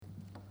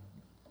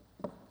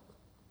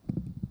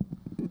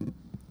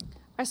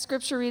Our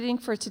scripture reading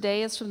for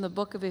today is from the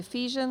book of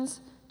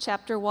Ephesians,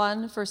 chapter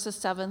 1, verses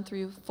 7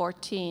 through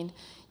 14.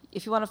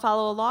 If you want to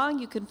follow along,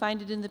 you can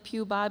find it in the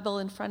Pew Bible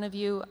in front of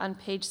you on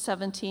page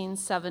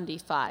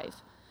 1775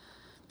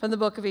 from the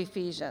book of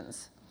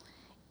Ephesians.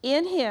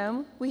 In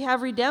him we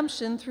have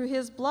redemption through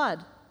his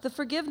blood, the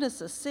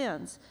forgiveness of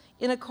sins,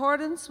 in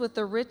accordance with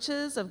the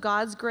riches of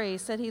God's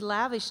grace that he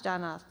lavished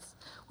on us.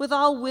 With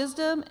all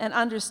wisdom and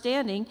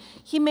understanding,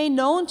 he made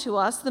known to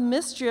us the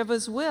mystery of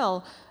his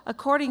will,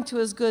 according to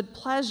his good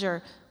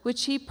pleasure,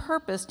 which he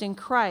purposed in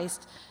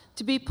Christ,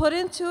 to be put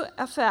into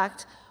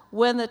effect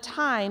when the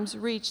times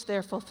reach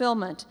their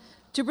fulfillment,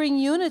 to bring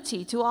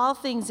unity to all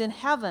things in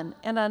heaven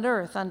and on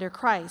earth under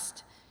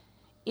Christ.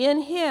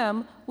 In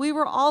him we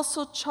were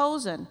also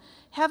chosen,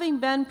 having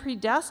been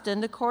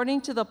predestined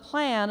according to the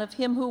plan of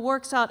him who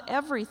works out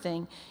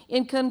everything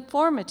in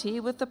conformity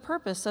with the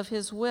purpose of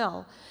his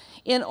will,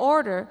 in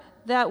order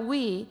that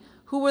we,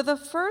 who were the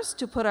first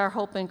to put our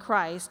hope in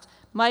Christ,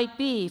 might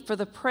be for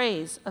the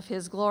praise of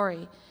his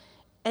glory.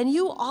 And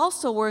you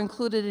also were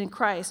included in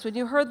Christ when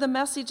you heard the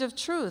message of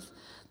truth,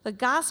 the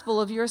gospel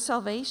of your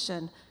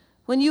salvation.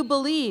 When you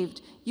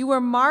believed, you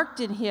were marked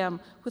in him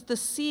with the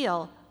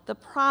seal, the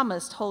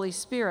promised Holy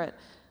Spirit,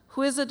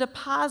 who is a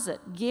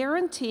deposit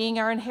guaranteeing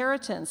our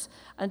inheritance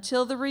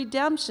until the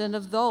redemption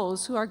of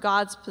those who are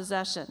God's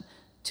possession,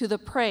 to the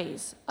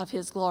praise of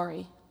his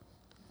glory.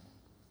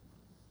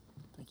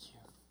 Thank you.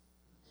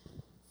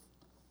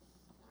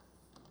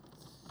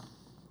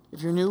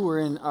 If you're new, we're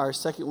in our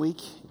second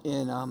week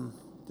in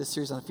this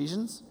series on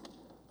Ephesians,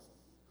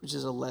 which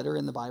is a letter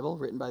in the Bible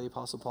written by the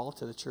Apostle Paul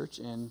to the church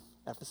in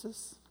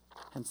Ephesus,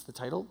 hence the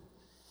title.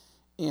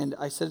 And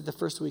I said the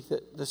first week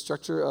that the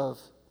structure of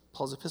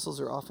Paul's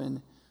epistles are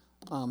often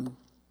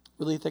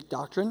really thick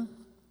doctrine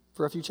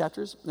for a few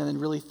chapters, and then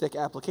really thick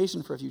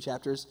application for a few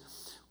chapters,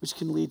 which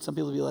can lead some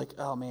people to be like,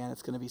 oh man,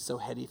 it's going to be so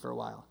heady for a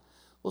while.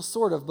 Well,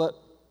 sort of, but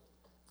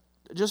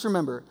just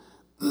remember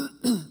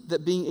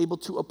that being able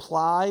to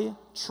apply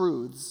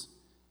truths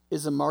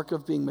is a mark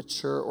of being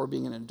mature or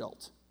being an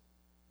adult.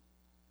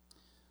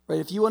 Right?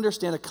 If you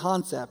understand a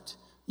concept,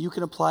 you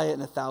can apply it in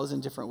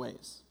 1,000 different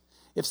ways.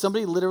 If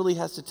somebody literally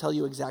has to tell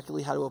you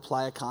exactly how to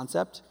apply a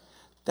concept,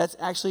 that's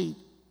actually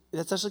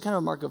kind of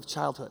a mark of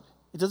childhood.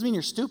 It doesn't mean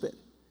you're stupid.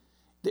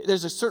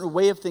 There's a certain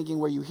way of thinking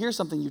where you hear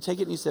something, you take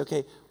it and you say,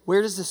 okay,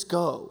 where does this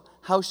go?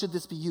 How should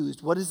this be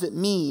used? What does it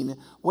mean?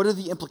 What are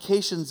the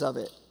implications of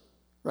it?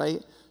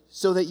 Right?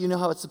 So that you know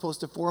how it's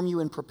supposed to form you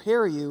and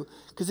prepare you.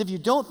 Because if you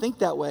don't think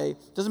that way,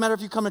 it doesn't matter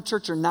if you come to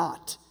church or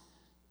not.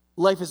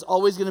 Life is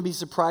always going to be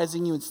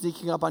surprising you and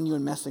sneaking up on you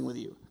and messing with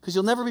you. Because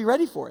you'll never be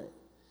ready for it.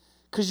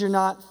 Because you're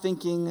not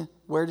thinking,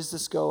 where does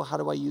this go? How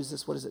do I use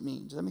this? What does it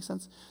mean? Does that make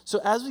sense? So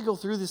as we go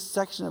through this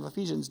section of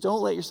Ephesians, don't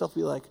let yourself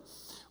be like,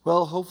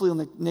 well,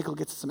 hopefully Nick will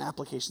get to some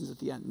applications at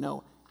the end.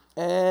 No.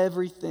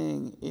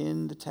 Everything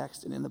in the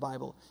text and in the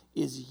Bible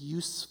is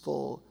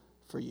useful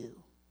for you.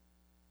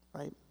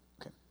 Right?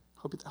 Okay.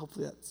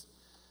 Hopefully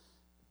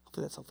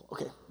that's helpful.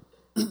 Okay.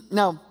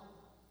 Now,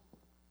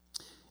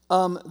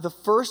 the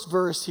first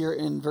verse here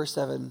in verse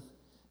 7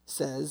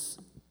 says,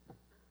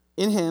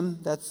 in him,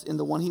 that's in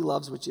the one he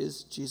loves, which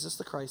is Jesus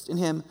the Christ, in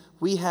him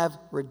we have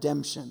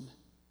redemption.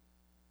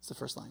 It's the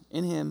first line.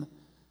 In him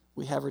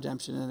we have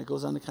redemption. And it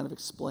goes on to kind of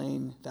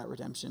explain that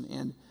redemption.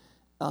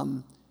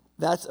 And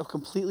that's a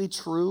completely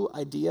true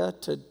idea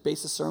to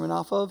base a sermon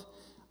off of.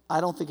 I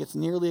don't think it's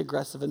nearly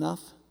aggressive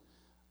enough.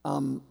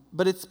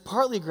 But it's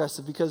partly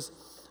aggressive because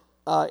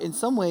in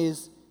some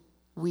ways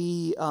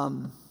we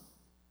don't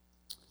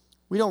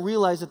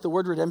realize that the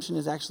word redemption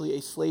is actually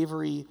a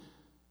slavery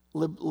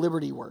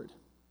liberty word.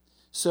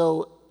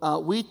 So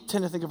we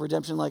tend to think of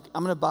redemption like,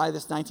 I'm going to buy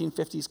this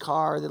 1950s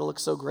car that'll look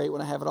so great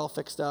when I have it all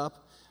fixed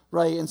up,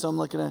 right? And so I'm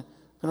like going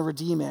to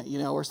redeem it,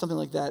 or something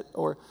like that.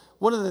 Or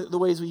one of the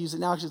ways we use it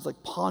now actually is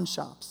like pawn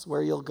shops,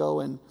 where you'll go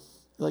and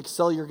like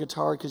sell your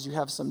guitar because you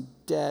have some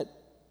debt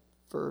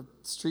for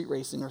street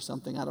racing or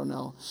something. I don't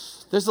know.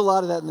 There's a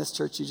lot of that in this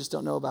church. You just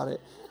don't know about it.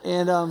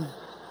 And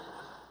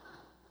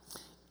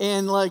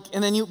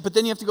then you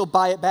have to go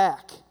buy it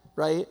back,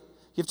 right?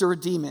 You have to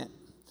redeem it.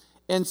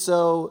 And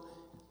so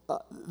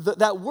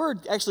that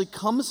word actually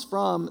comes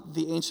from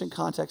the ancient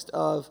context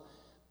of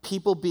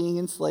people being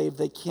enslaved.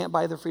 They can't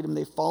buy their freedom.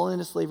 They've fallen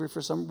into slavery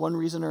for one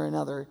reason or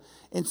another.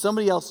 And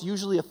somebody else,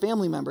 usually a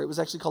family member, it was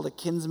actually called a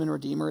kinsman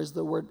redeemer is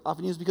the word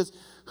often used, because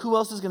who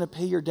else is going to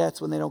pay your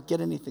debts when they don't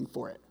get anything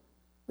for it,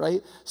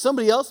 right?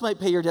 Somebody else might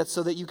pay your debts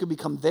so that you can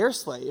become their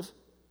slave.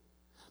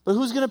 But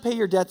who's going to pay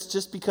your debts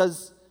just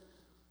because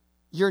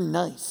you're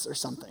nice or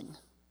something?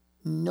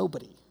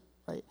 Nobody,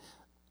 right?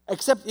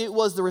 Except it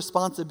was the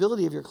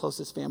responsibility of your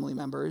closest family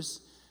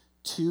members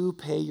to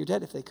pay your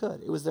debt if they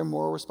could. It was their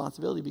moral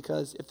responsibility,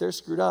 because if they're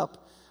screwed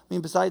up, I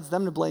mean, besides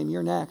them to blame,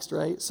 you're next,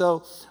 right?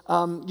 So,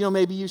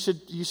 maybe you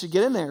should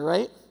get in there,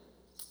 right?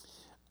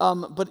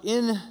 But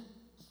in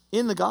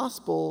the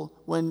gospel,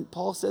 when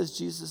Paul says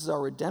Jesus is our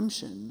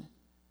redemption,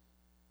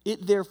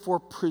 it therefore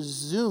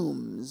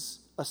presumes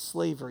a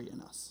slavery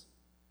in us.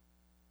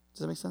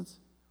 Does that make sense?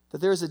 that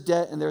there's a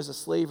debt and there's a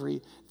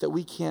slavery that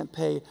we can't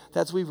pay.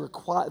 That's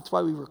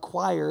why we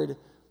required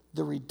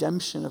the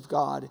redemption of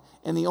God.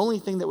 And the only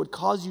thing that would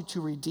cause you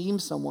to redeem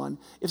someone,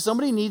 if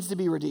somebody needs to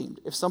be redeemed,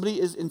 if somebody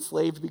is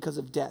enslaved because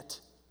of debt,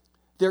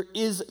 there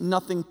is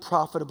nothing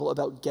profitable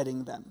about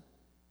getting them.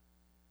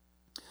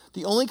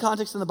 The only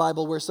context in the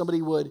Bible where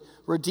somebody would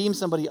redeem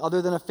somebody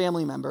other than a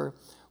family member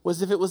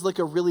was if it was like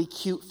a really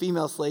cute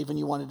female slave and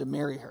you wanted to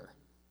marry her,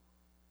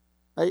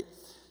 right?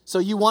 So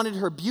you wanted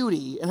her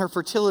beauty and her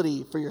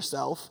fertility for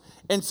yourself,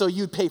 and so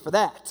you'd pay for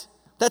that.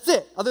 That's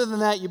it. Other than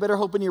that, you better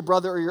hope in your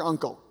brother or your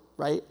uncle,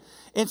 right?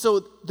 And so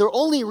the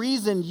only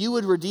reason you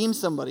would redeem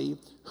somebody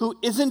who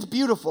isn't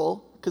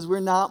beautiful, because we're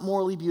not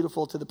morally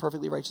beautiful to the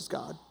perfectly righteous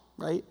God,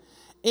 right?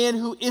 And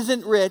who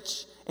isn't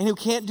rich and who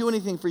can't do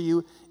anything for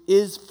you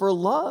is for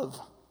love.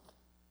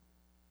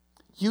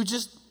 You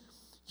just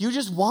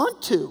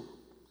want to.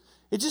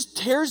 It just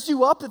tears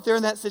you up that they're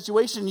in that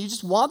situation. You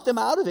just want them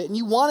out of it, and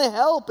you want to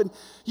help, and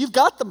you've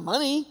got the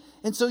money,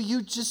 and so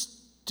you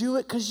just do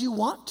it because you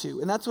want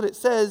to. And that's what it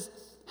says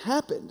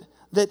happened,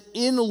 that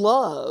in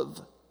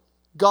love,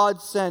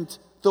 God sent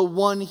the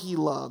one he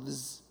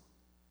loves.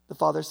 The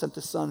Father sent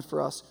the Son for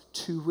us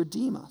to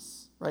redeem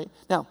us, right?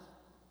 Now,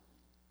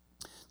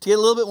 to get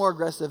a little bit more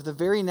aggressive, the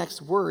very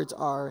next words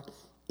are,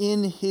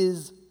 in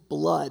his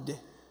blood,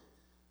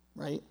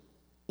 right?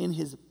 In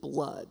his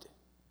blood.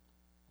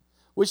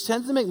 Which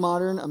tends to make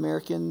modern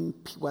American,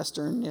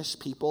 Western-ish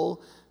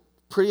people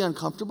pretty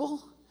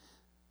uncomfortable.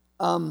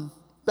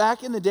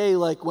 Back in the day,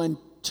 like when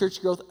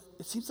church growth,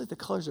 it seems like the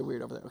colors are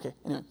weird over there. Okay,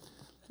 anyway,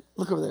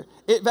 look over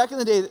there. Back in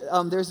the day,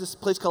 there's this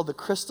place called the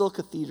Crystal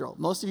Cathedral.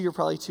 Most of you are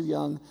probably too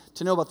young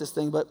to know about this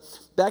thing, but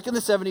back in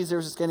the 70s, there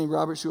was this guy named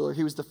Robert Schuller.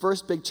 He was the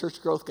first big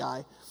church growth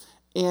guy,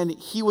 and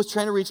he was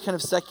trying to reach kind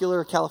of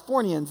secular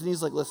Californians, and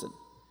he's like, listen,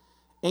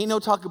 ain't no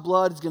talk of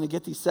blood is going to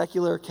get these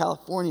secular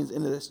Californians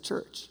into this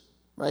church.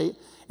 Right?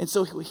 And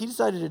so he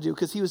decided to do,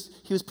 because he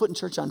was putting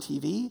church on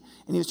TV,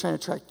 and he was trying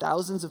to attract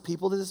thousands of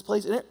people to this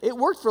place, and it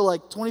worked for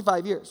like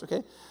 25 years,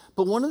 okay?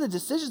 But one of the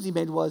decisions he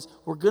made was,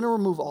 we're going to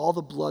remove all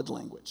the blood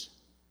language.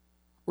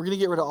 We're going to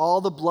get rid of all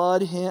the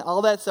blood,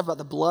 all that stuff about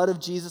the blood of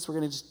Jesus. We're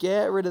going to just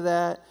get rid of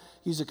that,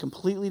 use a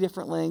completely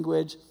different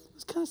language. It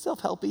was kind of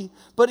self-helpy,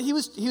 but he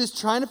was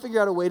trying to figure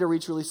out a way to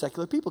reach really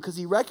secular people, because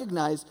he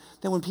recognized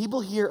that when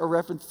people hear a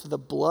reference to the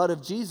blood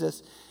of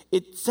Jesus,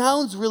 it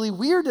sounds really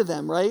weird to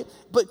them, right?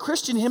 But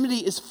Christian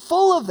hymnody is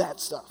full of that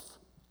stuff.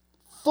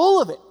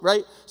 Full of it,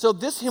 right? So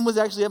this hymn was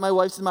actually at my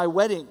wife's and my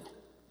wedding,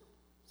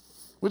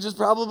 which is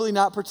probably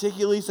not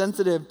particularly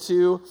sensitive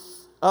to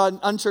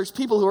unchurched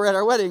people who were at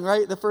our wedding,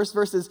 right? The first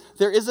verse is,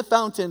 there is a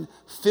fountain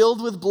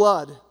filled with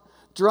blood,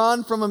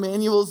 drawn from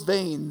Emmanuel's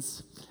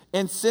veins,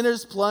 and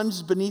sinners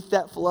plunged beneath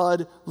that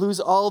flood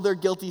lose all their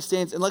guilty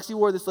stains. And Lexi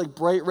wore this like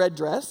bright red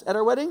dress at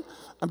our wedding.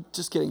 I'm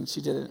just kidding.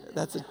 She didn't.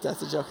 That's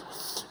a joke.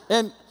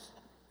 And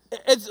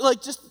it's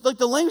like, just like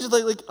the language is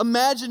like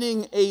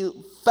imagining a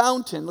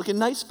fountain, like a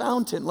nice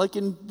fountain, like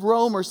in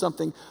Rome or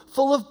something,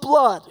 full of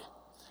blood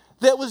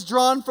that was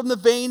drawn from the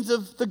veins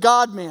of the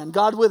God-man,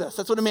 God with us.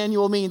 That's what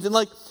Emmanuel means. And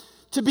like,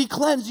 to be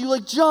cleansed, you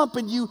like jump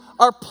and you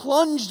are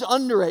plunged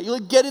under it. You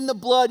like get in the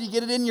blood, you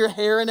get it in your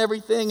hair and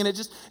everything, and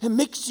it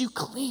makes you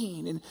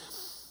clean. And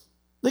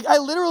like, I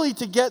literally,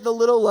 to get the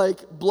little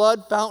like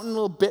blood fountain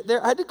little bit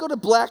there, I had to go to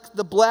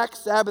the Black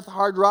Sabbath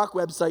Hard Rock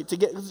website to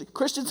get,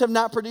 Christians have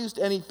not produced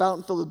any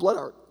fountain filled with blood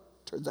art,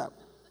 turns out.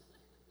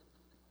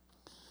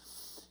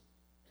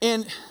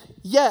 And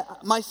yeah,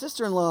 my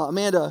sister-in-law,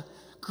 Amanda,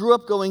 grew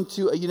up going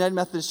to a United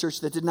Methodist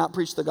church that did not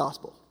preach the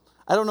gospel.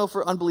 I don't know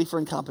for unbelief or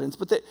incompetence,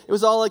 but it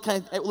was all like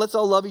kind of, let's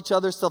all love each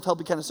other,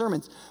 self-helpy kind of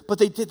sermons. But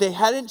they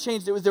hadn't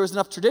changed, there was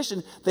enough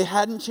tradition, they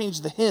hadn't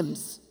changed the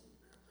hymns.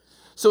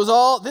 So it was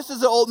all, this is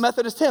the old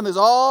Methodist hymn. There's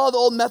all the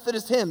old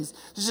Methodist hymns.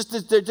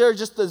 They're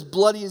just as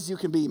bloody as you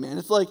can be, man.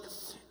 It's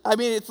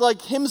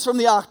like hymns from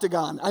the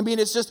octagon. I mean,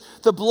 it's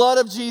just the blood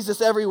of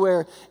Jesus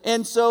everywhere.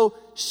 And so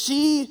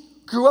she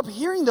grew up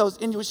hearing those.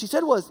 And what she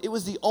said was, it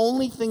was the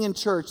only thing in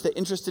church that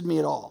interested me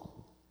at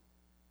all.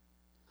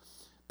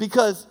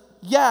 Because,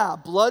 yeah,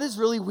 blood is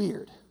really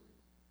weird.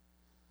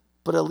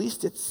 But at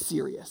least it's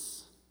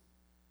serious.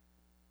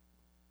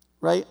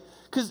 Right?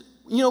 Because,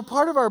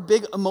 part of our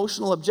big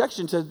emotional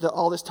objection to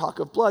all this talk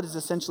of blood is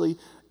essentially,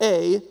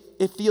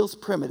 it feels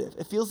primitive.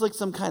 It feels like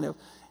some kind of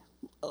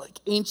like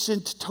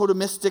ancient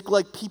totemistic,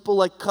 like people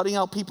like cutting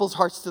out people's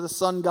hearts to the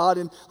sun god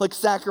and like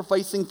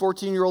sacrificing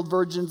 14-year-old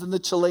virgins in the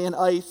Chilean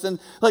ice, and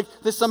like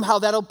this somehow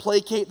that'll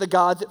placate the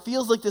gods. It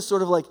feels like this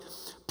sort of like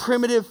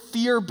primitive,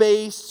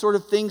 fear-based sort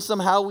of thing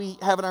somehow we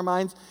have in our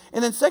minds.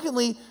 And then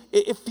secondly,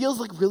 it feels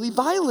like really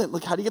violent.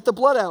 Like, how do you get the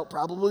blood out?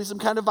 Probably some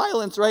kind of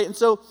violence, right? And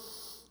so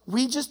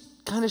we just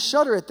kind of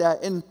shudder at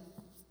that. And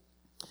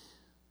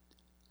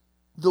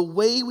the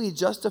way we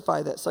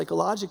justify that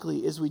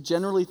psychologically is we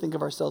generally think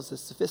of ourselves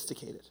as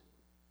sophisticated,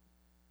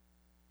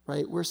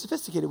 right? We're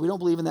sophisticated. We don't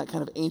believe in that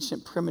kind of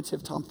ancient,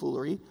 primitive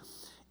tomfoolery.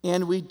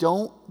 And we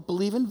don't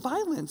believe in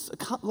violence,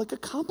 like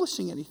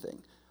accomplishing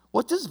anything.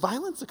 What does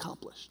violence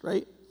accomplish,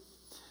 right?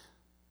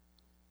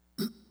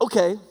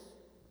 Okay.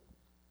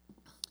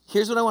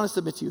 Here's what I want to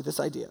submit to you, this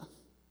idea.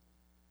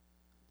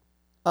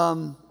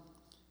 Are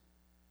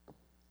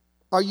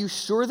you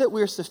sure that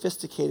we're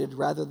sophisticated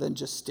rather than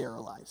just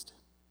sterilized?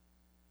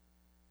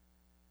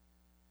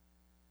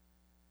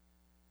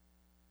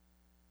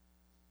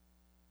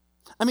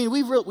 I mean,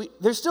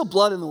 there's still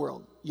blood in the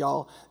world,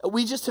 y'all.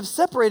 We just have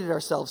separated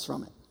ourselves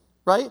from it,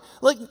 right?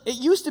 Like, it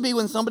used to be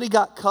when somebody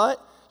got cut,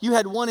 you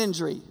had one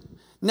injury.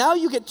 Now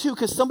you get two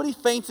because somebody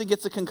faints and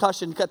gets a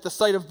concussion at the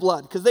sight of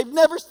blood because they've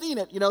never seen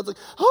it. It's like,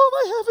 oh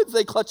my heavens,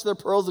 they clutch their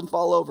pearls and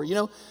fall over,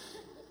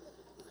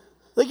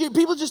 Like,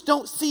 people just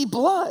don't see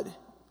blood,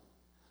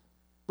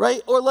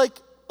 right? Or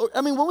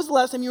when was the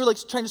last time you were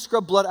trying to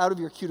scrub blood out of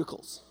your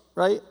cuticles,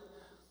 right?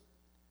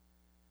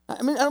 I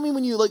don't mean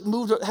when you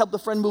help a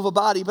friend move a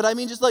body, but I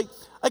mean just like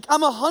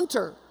I'm a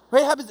hunter,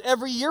 right? It happens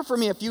every year for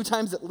me a few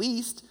times at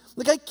least.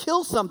 Like, I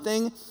kill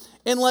something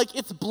and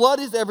its blood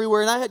is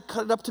everywhere and I had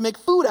cut it up to make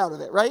food out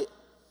of it, right?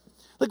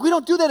 Like, we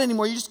don't do that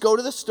anymore. You just go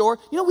to the store.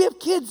 We have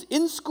kids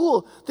in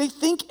school. They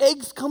think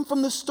eggs come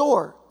from the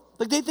store.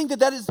 Like, they think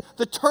that is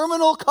the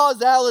terminal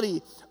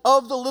causality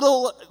of the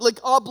little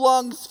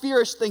oblong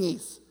spherish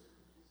thingies.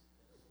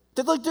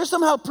 That they're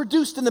somehow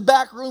produced in the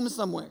back room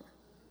somewhere,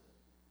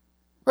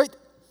 right?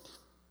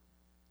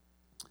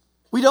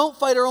 We don't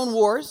fight our own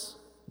wars,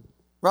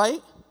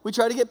 right? We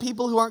try to get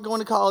people who aren't going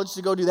to college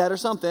to go do that or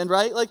something,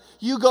 right? Like,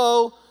 you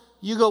go,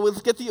 we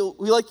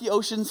like the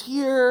oceans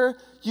here,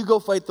 you go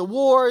fight the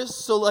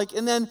wars,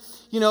 and then,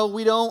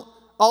 we don't,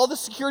 all the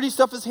security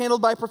stuff is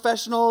handled by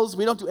professionals,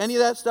 we don't do any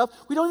of that stuff,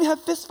 we don't even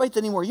have fist fights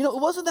anymore. It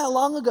wasn't that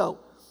long ago,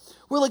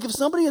 where if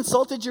somebody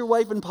insulted your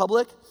wife in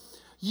public,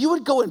 you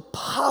would go and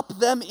pop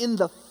them in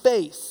the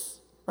face,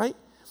 right?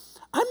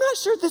 I'm not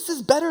sure this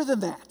is better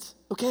than that.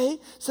 Okay?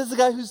 Says the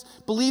guy who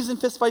believes in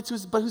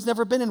fistfights but who's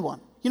never been in one.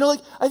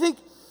 I think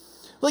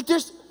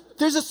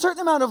there's a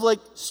certain amount of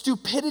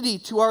stupidity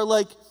to our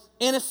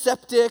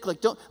antiseptic, when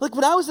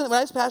I was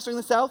pastoring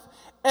the South,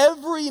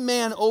 every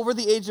man over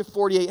the age of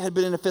 48 had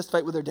been in a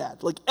fistfight with their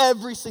dad.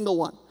 Every single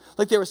one.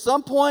 There was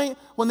some point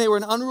when they were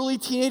an unruly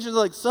teenager, they're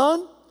like,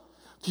 son,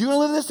 if you're gonna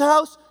live in this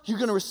house, you're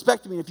gonna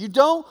respect me. If you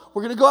don't,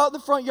 we're gonna go out in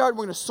the front yard and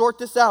we're gonna sort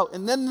this out.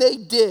 And then they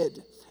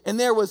did. And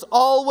there was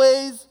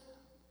always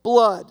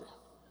blood.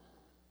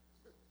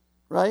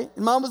 Right?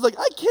 And mom was like,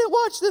 I can't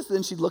watch this. And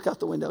then she'd look out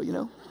the window,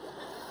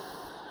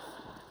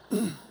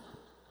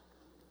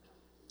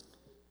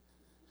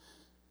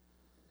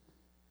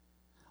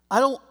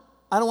 I don't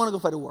want to go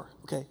fight a war,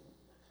 okay?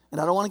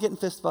 And I don't want to get in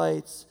fist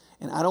fights.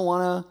 And I don't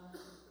want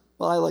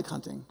to, I like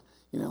hunting,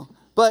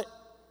 But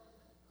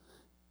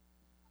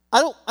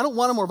I don't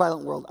want a more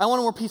violent world. I want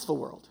a more peaceful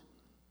world.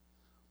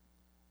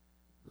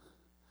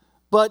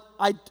 But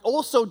I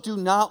also do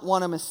not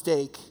want to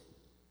mistake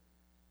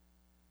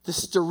the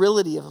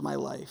sterility of my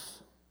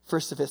life for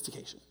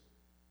sophistication.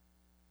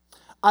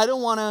 I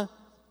don't want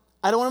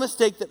to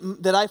mistake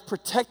that I've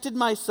protected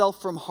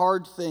myself from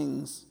hard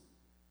things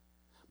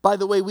by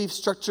the way we've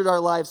structured our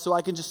lives so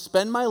I can just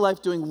spend my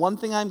life doing one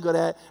thing I'm good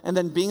at and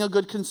then being a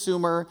good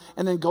consumer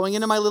and then going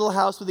into my little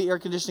house with the air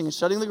conditioning and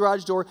shutting the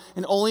garage door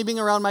and only being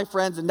around my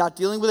friends and not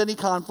dealing with any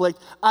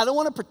conflict. I don't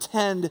want to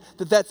pretend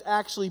that that's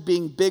actually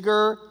being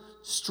bigger,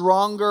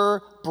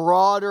 stronger,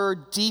 broader,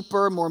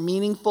 deeper, more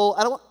meaningful.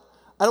 I don't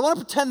want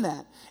to pretend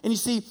that. And you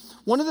see,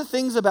 one of the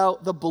things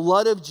about the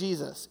blood of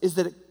Jesus is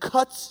that it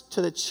cuts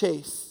to the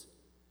chase.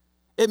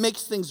 It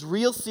makes things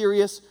real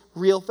serious,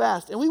 real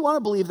fast. And we want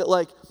to believe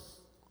that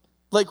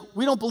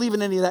we don't believe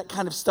in any of that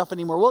kind of stuff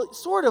anymore. Well,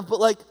 sort of, but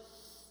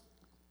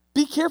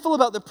be careful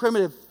about the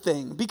primitive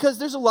thing because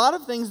there's a lot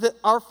of things that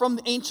are from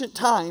ancient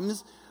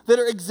times that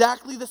are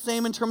exactly the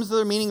same in terms of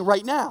their meaning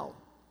right now,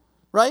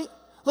 right?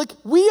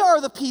 We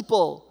are the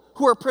people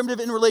who are primitive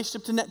in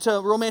relationship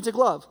to romantic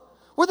love.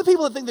 We're the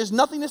people that think there's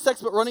nothing to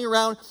sex but running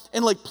around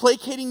and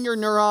placating your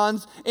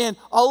neurons and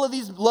all of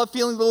these love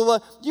feelings, blah, blah,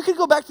 blah. You can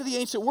go back to the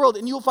ancient world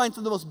and you will find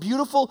some of the most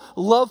beautiful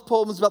love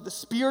poems about the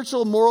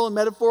spiritual, moral, and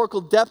metaphorical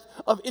depth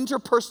of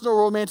interpersonal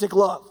romantic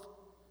love.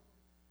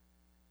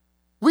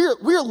 We're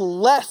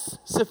less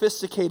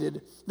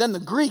sophisticated than the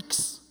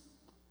Greeks,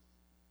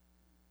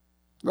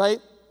 right?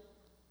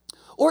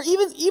 Or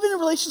even in a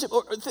relationship,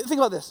 think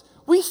about this.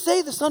 We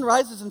say the sun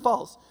rises and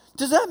falls.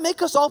 Does that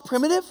make us all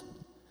primitive?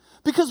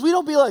 Because we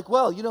don't be like,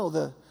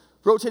 the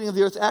rotating of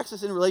the Earth's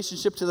axis in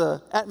relationship to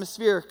the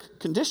atmospheric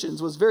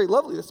conditions was very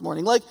lovely this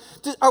morning.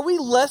 Are we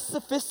less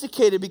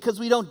sophisticated because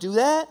we don't do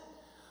that?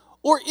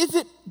 Or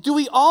do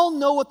we all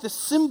know what the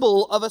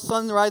symbol of a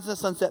sunrise and a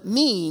sunset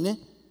mean,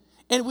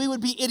 and we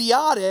would be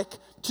idiotic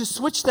to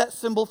switch that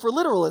symbol for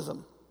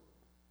literalism?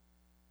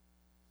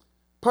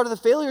 Part of the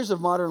failures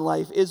of modern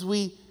life is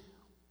we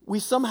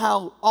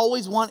somehow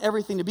always want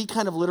everything to be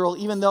kind of literal,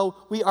 even though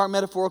we are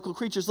metaphorical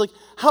creatures.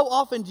 How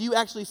often do you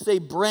actually say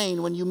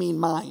brain when you mean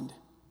mind?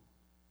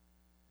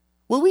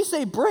 When we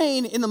say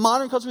brain in the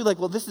modern culture, we're like,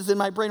 this is in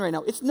my brain right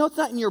now. It's not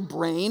in your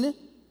brain.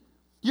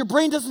 Your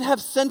brain doesn't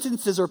have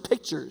sentences or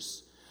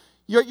pictures.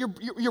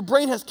 Your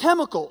brain has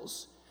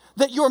chemicals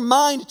that your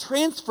mind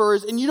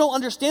transfers and you don't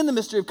understand the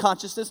mystery of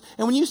consciousness.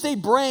 And when you say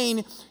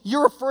brain,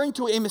 you're referring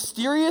to a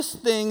mysterious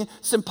thing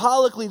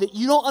symbolically that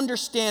you don't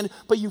understand,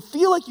 but you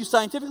feel like you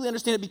scientifically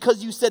understand it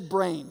because you said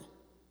brain.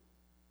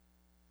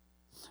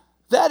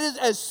 That is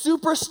as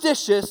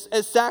superstitious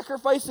as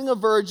sacrificing a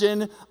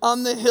virgin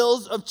on the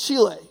hills of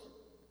Chile.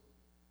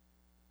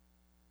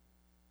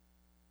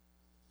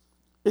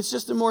 It's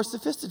just a more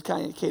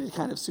sophisticated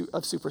kind of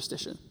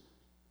superstition.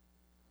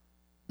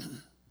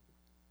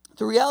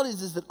 The reality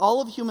is that all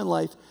of human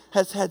life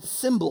has had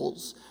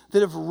symbols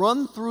that have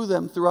run through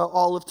them throughout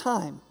all of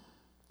time.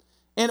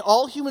 And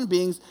all human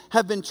beings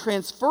have been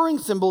transferring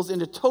symbols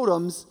into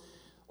totems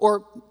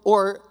or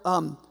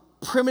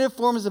primitive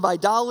forms of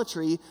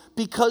idolatry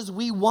because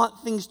we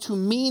want things to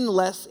mean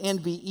less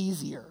and be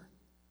easier.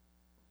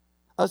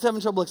 I was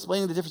having trouble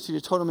explaining the difference between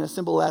a totem and a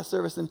symbol last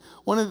service, and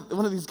one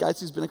of these guys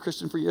who's been a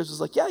Christian for years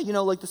was like, yeah,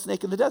 like the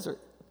snake in the desert.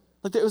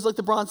 It was like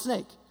the bronze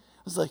snake.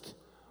 I was like,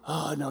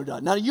 oh, no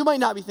duh. Now, you might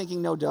not be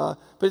thinking no duh,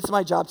 but it's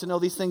my job to know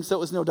these things, so it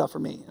was no duh for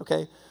me,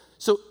 okay?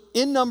 So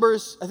in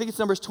Numbers, I think it's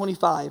Numbers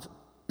 25,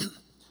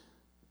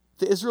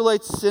 the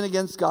Israelites sin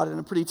against God in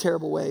a pretty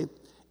terrible way,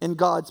 and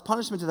God's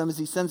punishment to them is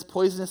he sends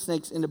poisonous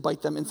snakes in to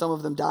bite them, and some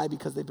of them die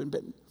because they've been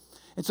bitten.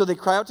 And so they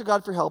cry out to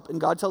God for help, and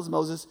God tells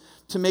Moses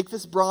to make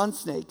this bronze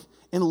snake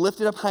and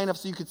lift it up high enough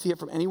so you could see it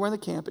from anywhere in the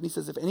camp. And he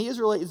says, if any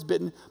Israelite is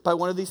bitten by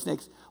one of these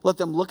snakes, let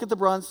them look at the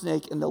bronze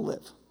snake and they'll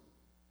live.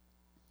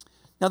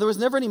 Now, there was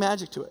never any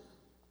magic to it.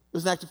 It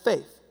was an act of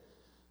faith.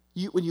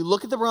 When you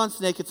look at the bronze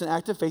snake, it's an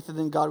act of faith, and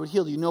then God would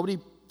heal you. Nobody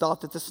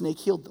thought that the snake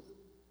healed them,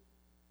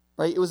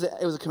 right? It was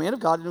a command of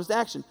God, and it was the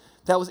action.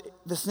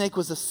 The snake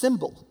was a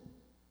symbol,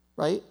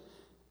 right?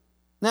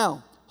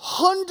 Now,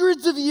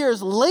 hundreds of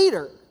years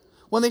later,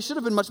 when they should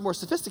have been much more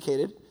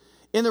sophisticated,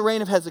 in the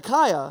reign of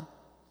Hezekiah,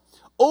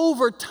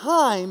 over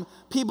time,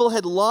 people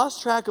had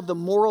lost track of the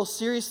moral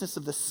seriousness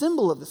of the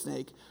symbol of the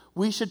snake.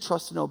 We should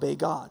trust and obey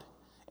God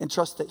and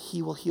trust that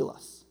he will heal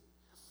us.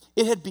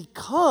 It had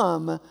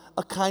become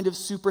a kind of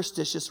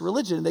superstitious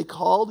religion. They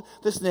called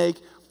the snake,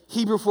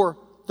 Hebrew for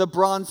the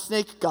bronze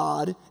snake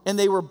god, and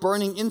they were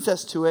burning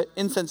incense to it,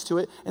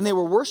 and they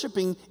were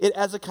worshiping it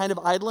as a kind of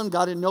idol and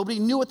god, and nobody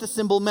knew what the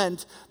symbol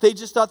meant. They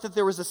just thought that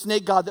there was a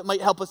snake god that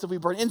might help us if we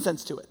burn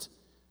incense to it.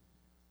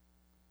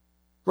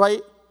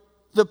 Right?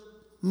 The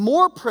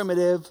more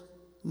primitive,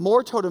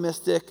 more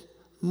totemistic,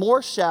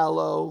 more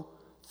shallow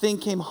thing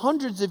came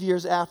hundreds of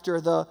years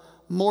after the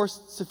more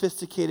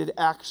sophisticated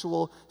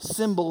actual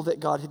symbol that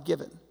God had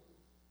given.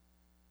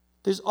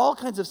 There's all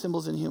kinds of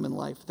symbols in human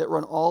life that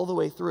run all the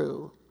way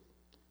through.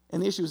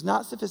 And the issue is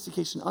not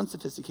sophistication,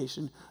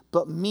 unsophistication,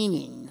 but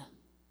meaning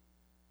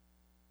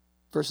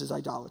versus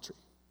idolatry.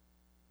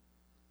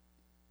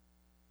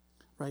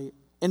 Right?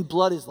 And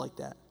blood is like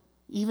that.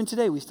 Even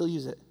today, we still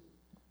use it.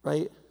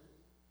 Right?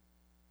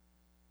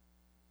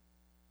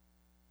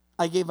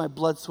 I gave my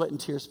blood, sweat, and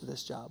tears for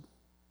this job.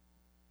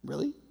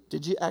 Really?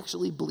 Did you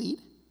actually bleed?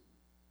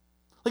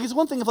 It's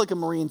one thing if a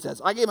Marine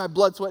says, I gave my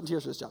blood, sweat, and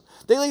tears for this job.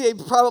 They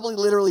probably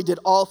literally did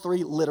all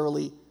three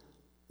literally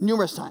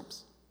numerous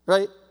times,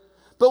 right?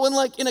 But when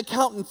an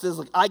accountant says,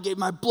 I gave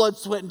my blood,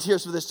 sweat, and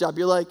tears for this job,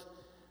 you're like,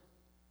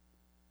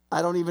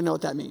 I don't even know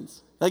what that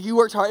means. You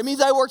worked hard. It means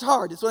I worked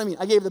hard. That's what I mean.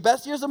 I gave the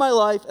best years of my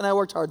life and I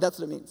worked hard. That's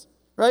what it means,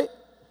 right?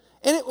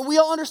 And we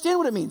all understand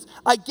what it means.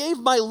 I gave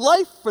my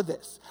life for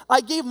this. I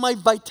gave my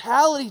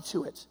vitality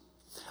to it.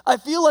 I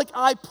feel like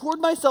I poured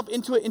myself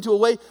into it into a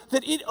way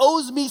that it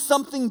owes me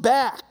something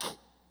back.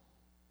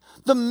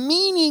 The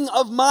meaning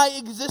of my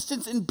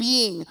existence and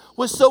being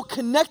was so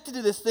connected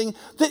to this thing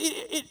that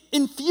it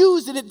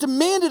infused and it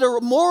demanded a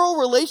moral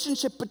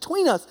relationship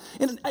between us.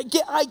 And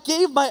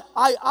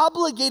I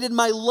obligated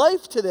my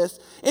life to this,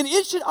 and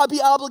it should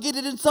be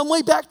obligated in some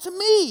way back to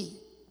me.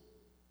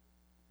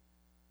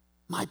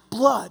 My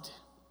blood.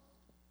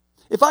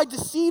 If I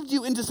deceived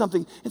you into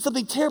something and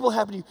something terrible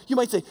happened to you, you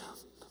might say,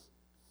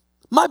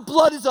 my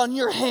blood is on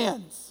your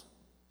hands.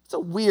 It's a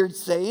weird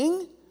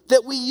saying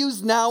that we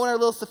use now in our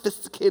little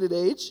sophisticated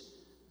age.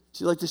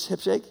 Do you like this hip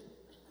shake?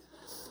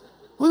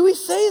 We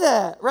say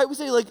that, right?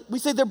 We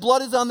say their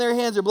blood is on their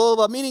hands or blah,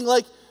 blah, blah, meaning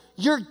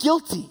you're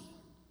guilty.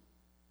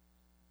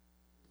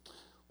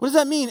 What does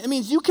that mean? It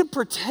means you can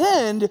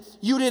pretend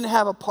you didn't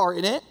have a part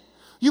in it.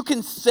 You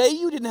can say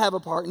you didn't have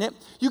a part in it.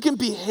 You can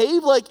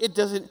behave like it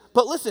doesn't.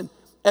 But listen,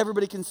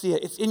 everybody can see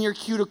it. It's in your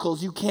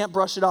cuticles. You can't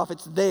brush it off.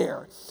 It's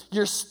there.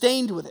 You're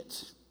stained with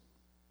it.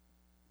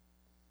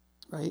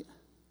 Right?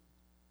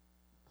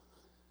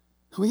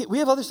 We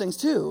have other things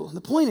too.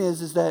 The point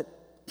is that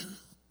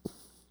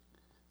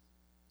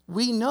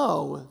we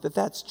know that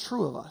that's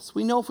true of us.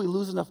 We know if we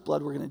lose enough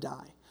blood, we're going to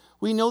die.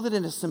 We know that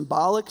in a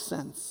symbolic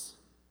sense,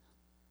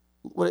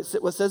 what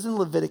says in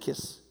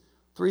Leviticus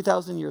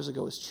 3,000 years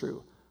ago is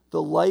true.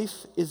 The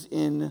life is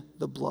in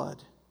the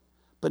blood,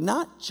 but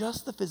not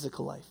just the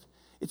physical life.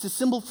 It's a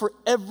symbol for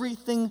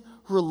everything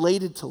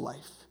related to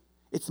life.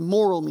 Its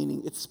moral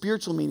meaning, its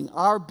spiritual meaning,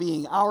 our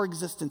being, our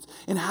existence,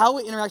 and how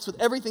it interacts with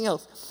everything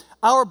else.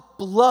 Our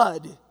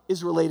blood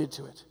is related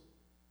to it.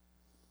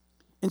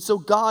 And so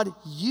God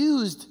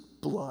used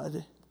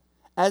blood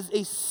as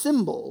a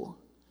symbol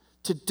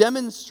to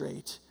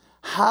demonstrate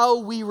how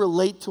we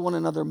relate to one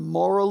another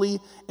morally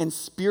and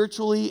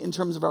spiritually in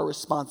terms of our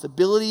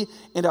responsibility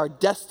and our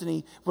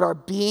destiny, what our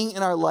being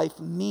in our life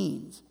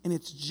means. And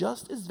it's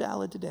just as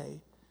valid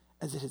today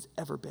as it has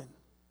ever been.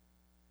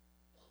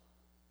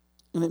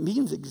 And it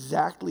means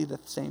exactly the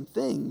same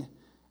thing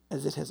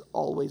as it has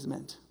always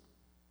meant.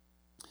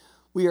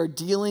 We are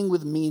dealing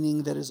with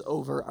meaning that is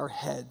over our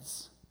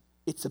heads.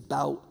 It's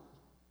about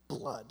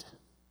blood.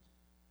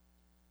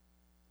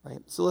 Right?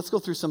 So let's go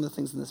through some of the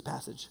things in this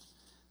passage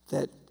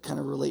that kind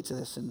of relate to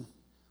this and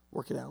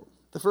work it out.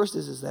 The first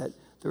is that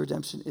the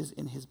redemption is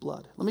in his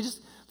blood. Let me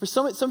just, for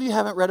some of you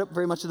haven't read up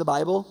very much of the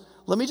Bible,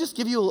 let me just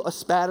give you a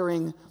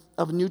spattering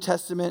of New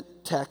Testament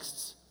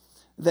texts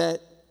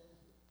that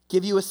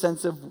give you a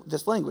sense of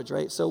this language,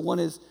 right? So one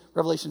is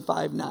Revelation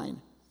 5:9,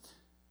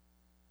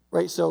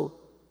 right? So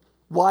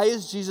why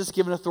is Jesus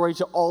given authority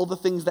to all the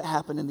things that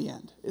happen in the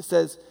end? It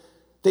says,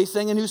 they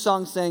sang a new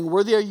song saying,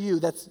 worthy are you,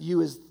 that's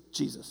you is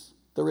Jesus,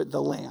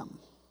 the Lamb,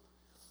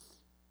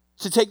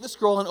 to take the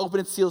scroll and open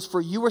its seals,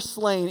 for you were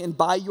slain, and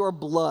by your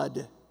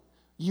blood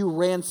you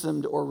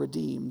ransomed or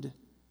redeemed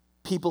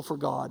people for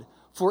God,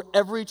 for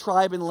every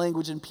tribe and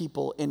language and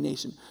people and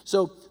nation.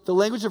 So the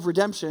language of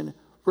redemption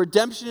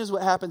is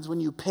what happens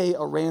when you pay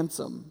a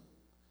ransom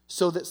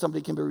so that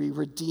somebody can be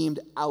redeemed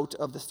out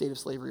of the state of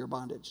slavery or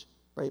bondage,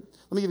 right?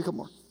 Let me give you a couple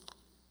more,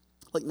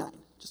 like 9,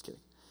 just kidding.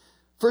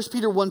 1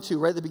 Peter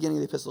 1:2, right at the beginning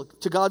of the epistle,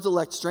 to God's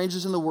elect,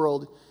 strangers in the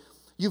world,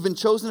 you've been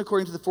chosen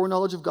according to the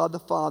foreknowledge of God the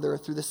Father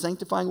through the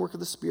sanctifying work of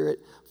the Spirit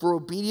for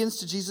obedience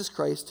to Jesus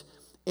Christ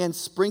and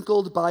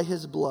sprinkled by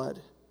his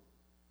blood.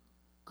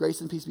 Grace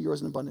and peace be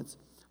yours in abundance.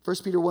 1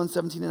 Peter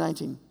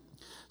 1:17-19.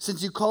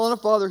 Since you call on a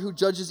Father who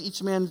judges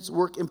each man's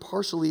work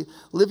impartially,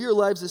 live your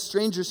lives as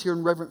strangers here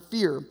in reverent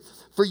fear.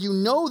 For you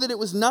know that it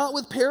was not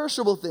with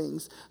perishable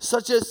things,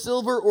 such as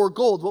silver or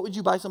gold. What would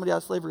you buy somebody out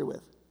of slavery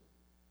with?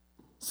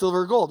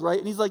 Silver or gold, right?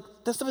 And he's like,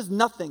 that stuff is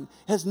nothing.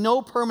 It has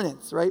no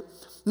permanence, right?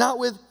 Not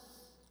with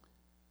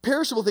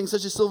perishable things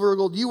such as silver or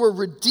gold. You were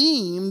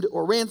redeemed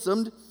or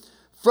ransomed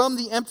from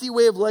the empty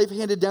way of life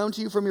handed down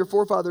to you from your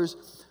forefathers,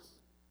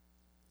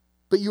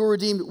 but you were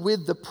redeemed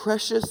with the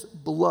precious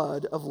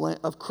blood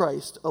of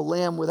Christ, a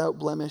lamb without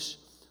blemish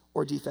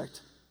or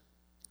defect.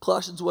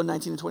 Colossians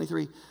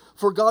 1:19-23.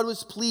 For God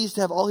was pleased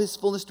to have all his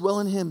fullness dwell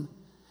in him,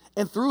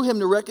 and through him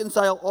to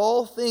reconcile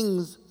all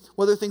things,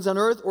 whether things on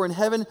earth or in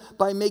heaven,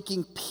 by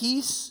making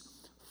peace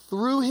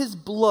through his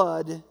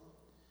blood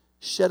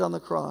shed on the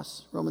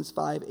cross. Romans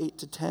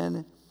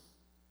 5:8-10.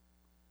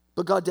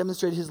 But God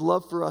demonstrated his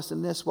love for us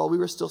in this: while we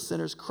were still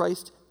sinners,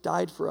 Christ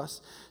died for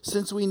us.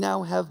 Since we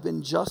now have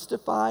been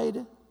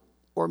justified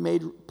or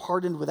made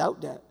pardoned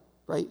without debt,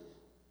 right?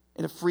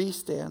 In a free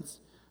stance,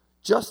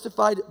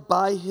 justified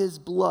by his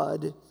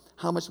blood,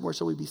 how much more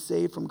shall we be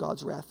saved from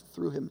God's wrath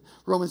through him?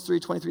 Romans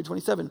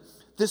 3:23-27.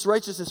 This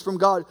righteousness from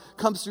God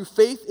comes through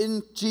faith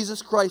in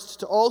Jesus Christ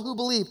to all who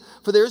believe.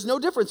 For there is no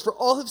difference, for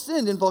all have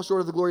sinned and fall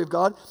short of the glory of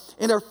God,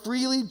 and are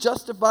freely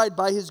justified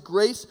by his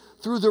grace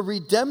through the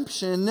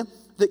redemption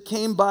that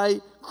came by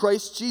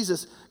Christ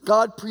Jesus.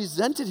 God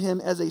presented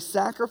him as a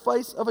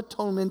sacrifice of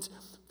atonement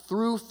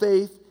through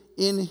faith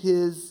in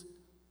his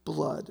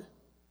blood.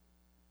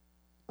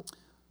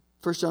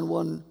 1 John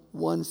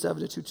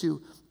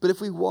 1:7-2. But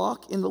if we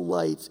walk in the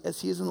light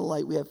as he is in the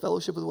light, we have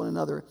fellowship with one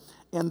another,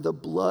 and the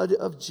blood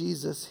of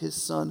Jesus, his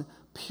son,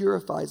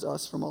 purifies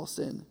us from all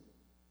sin.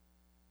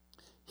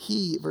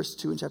 He, verse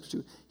 2 in chapter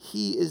 2,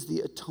 he is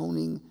the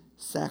atoning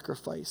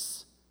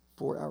sacrifice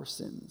for our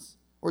sins.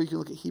 Or you can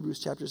look at Hebrews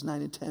chapters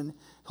 9 and 10. The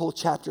whole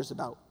chapter is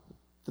about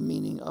the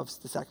meaning of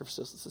the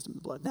sacrificial system of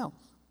the blood. Now,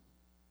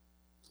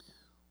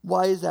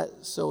 why is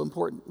that so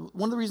important?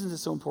 One of the reasons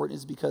it's so important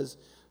is because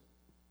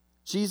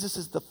Jesus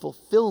is the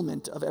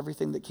fulfillment of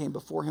everything that came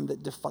before him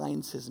that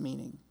defines his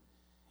meaning.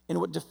 And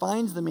what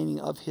defines the meaning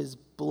of his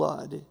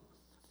blood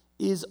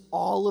is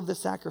all of the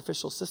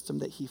sacrificial system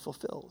that he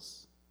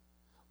fulfills.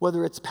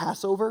 Whether it's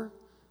Passover,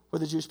 where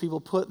the Jewish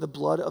people put the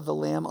blood of the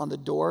lamb on the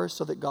door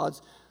so that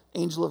God's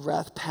angel of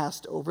wrath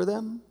passed over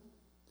them,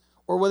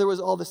 or whether it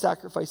was all the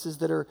sacrifices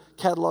that are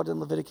cataloged in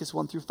Leviticus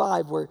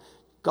 1-5, where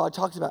God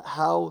talks about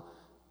how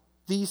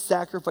these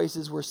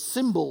sacrifices were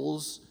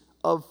symbols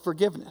of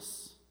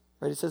forgiveness.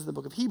 Right? It says in the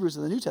book of Hebrews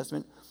in the New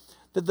Testament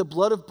that the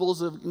blood of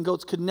bulls and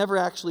goats could never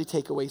actually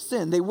take away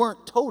sin. They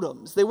weren't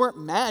totems. They weren't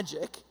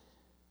magic.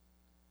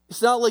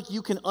 It's not like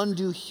you can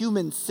undo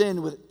human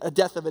sin with a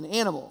death of an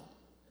animal.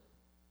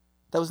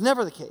 That was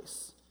never the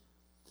case.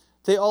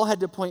 They all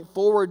had to point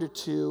forward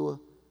to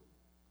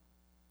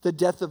the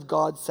death of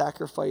God's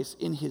sacrifice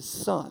in his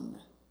son.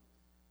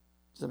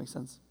 Does that make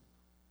sense?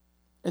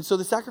 And so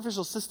the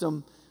sacrificial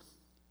system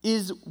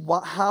is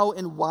how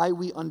and why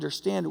we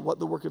understand what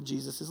the work of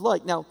Jesus is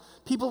like. Now,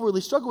 people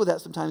really struggle with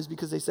that sometimes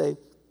because they say,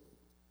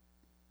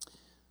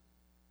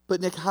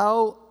 but Nick,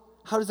 how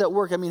does that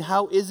work? I mean,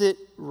 how is it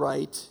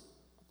right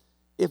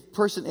if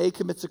person A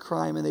commits a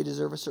crime and they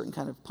deserve a certain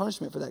kind of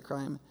punishment for that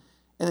crime,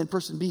 and then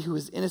person B, who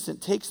is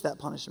innocent, takes that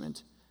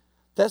punishment?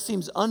 That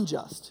seems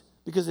unjust.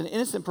 because an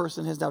innocent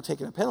person has now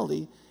taken a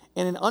penalty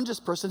and an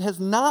unjust person has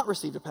not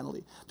received a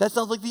penalty. That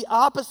sounds like the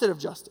opposite of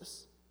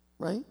justice,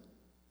 right?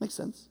 Makes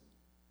sense.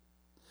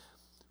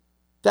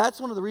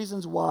 That's one of the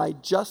reasons why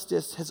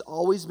justice has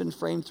always been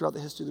framed throughout the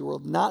history of the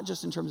world, not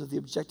just in terms of the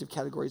objective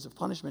categories of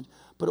punishment,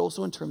 but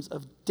also in terms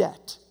of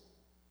debt.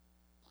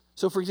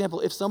 So, for example,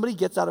 if somebody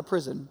gets out of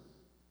prison,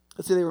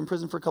 let's say they were in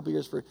prison for a couple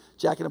years for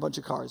jacking a bunch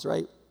of cars,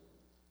 right?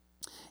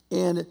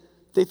 And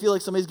they feel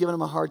like somebody's giving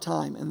them a hard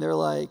time, and they're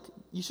like,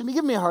 you shouldn't be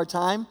giving me a hard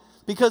time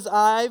because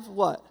I've,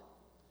 what?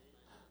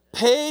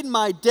 Paid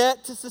my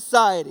debt to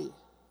society,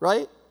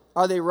 right?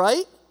 Are they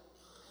right?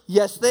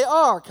 Yes, they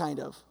are,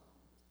 kind of,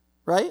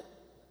 right?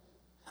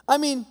 I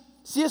mean,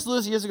 C.S.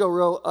 Lewis years ago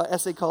wrote an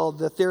essay called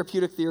The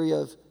Therapeutic Theory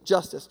of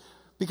Justice,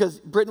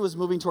 because Britain was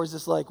moving towards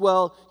this like,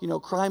 well,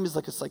 crime is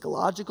like a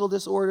psychological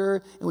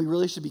disorder, and we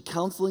really should be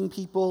counseling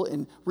people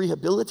and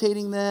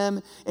rehabilitating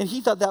them. And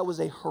he thought that was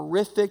a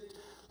horrific,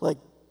 like,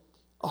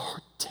 a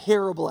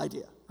terrible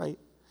idea, right?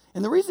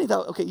 And the reason he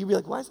thought, okay, you'd be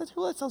like, why is that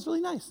terrible? That sounds really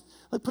nice.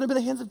 Like, put them in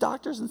the hands of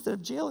doctors instead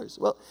of jailers.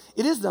 Well,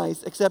 it is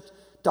nice, except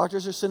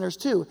doctors are sinners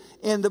too.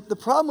 And the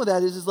problem with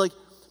that is like,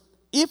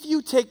 if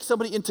you take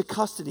somebody into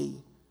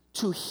custody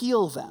to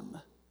heal them,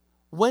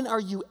 when are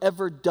you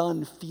ever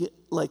done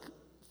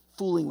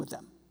fooling with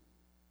them?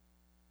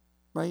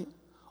 Right?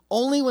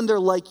 Only when they're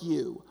like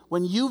you.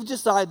 When you've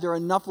decided they're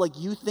enough like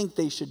you think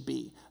they should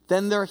be,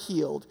 then they're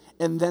healed,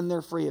 and then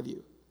they're free of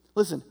you.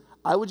 Listen,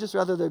 I would just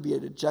rather there be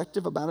an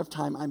objective amount of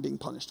time I'm being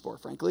punished for,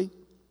 frankly.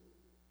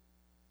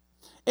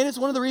 And it's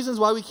one of the reasons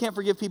why we can't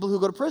forgive people who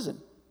go to prison.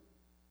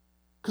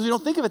 Because we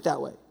don't think of it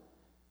that way.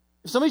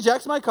 If somebody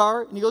jacks my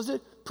car and he goes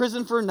to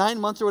prison for 9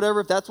 months or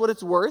whatever, if that's what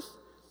it's worth,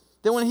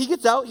 then when he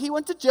gets out, he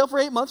went to jail for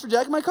 8 months for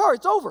jacking my car.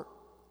 It's over.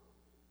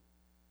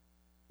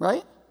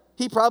 Right?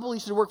 He probably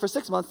should work for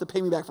 6 months to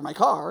pay me back for my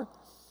car.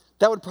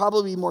 That would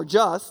probably be more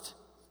just.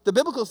 The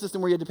biblical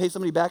system where you had to pay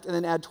somebody back and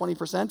then add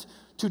 20%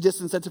 to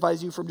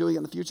disincentivize you from doing it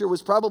in the future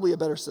was probably a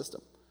better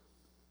system.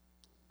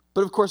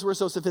 But of course, we're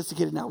so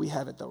sophisticated now, we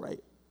have it though, right?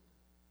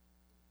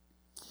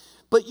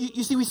 But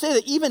you see, we say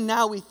that even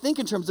now we think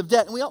in terms of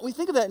debt, and we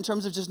think of that in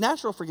terms of just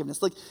natural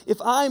forgiveness. Like, if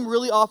I'm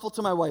really awful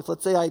to my wife,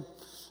 let's say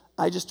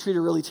I just treat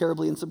her really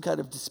terribly in some kind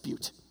of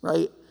dispute,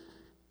 right?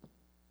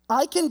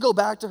 I can go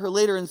back to her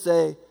later and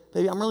say,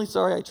 baby, I'm really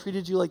sorry I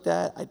treated you like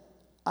that.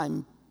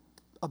 I'm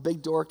a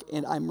big dork,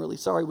 and I'm really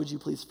sorry. Would you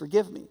please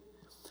forgive me?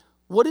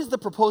 What is the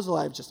proposal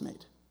I've just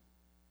made,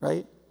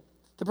 right?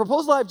 The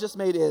proposal I've just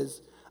made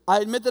is, I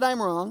admit that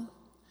I'm wrong,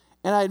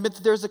 and I admit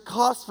that there's a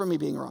cost for me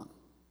being wrong.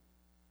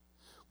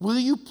 Will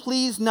you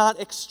please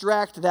not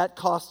extract that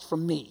cost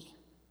from me?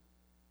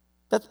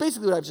 That's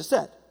basically what I've just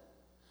said.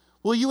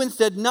 Will you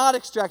instead not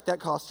extract that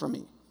cost from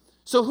me?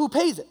 So who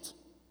pays it?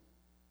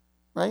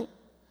 Right?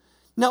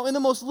 Now, in the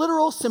most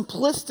literal,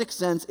 simplistic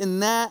sense, in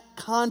that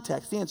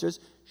context, the answer is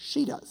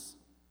she does.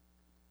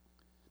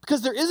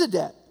 Because there is a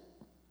debt.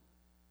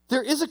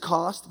 There is a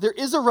cost. There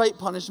is a right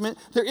punishment.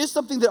 There is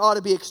something that ought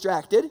to be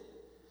extracted.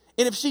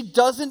 And if she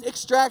doesn't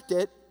extract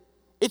it,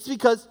 it's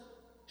because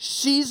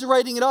she's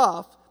writing it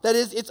off. That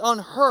is, it's on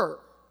her.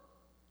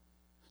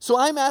 So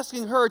I'm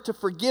asking her to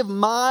forgive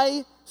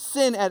my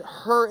sin at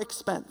her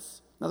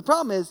expense. Now, the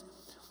problem is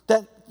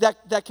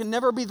that can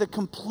never be the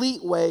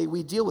complete way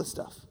we deal with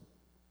stuff,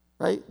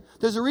 right?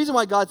 There's a reason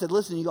why God said,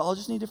 listen, you all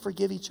just need to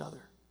forgive each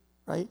other,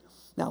 right?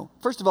 Now,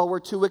 first of all, we're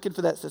too wicked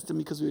for that system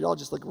because we'd all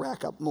just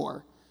rack up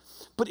more.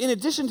 But in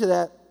addition to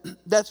that,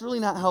 that's really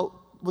not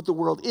what the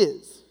world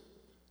is.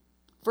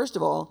 First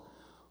of all,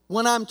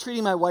 when I'm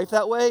treating my wife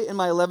that way and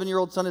my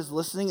 11-year-old son is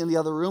listening in the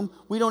other room,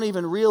 we don't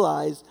even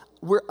realize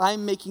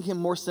I'm making him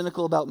more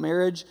cynical about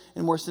marriage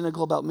and more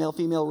cynical about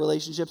male-female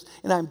relationships,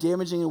 and I'm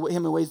damaging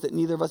him in ways that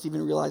neither of us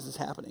even realize is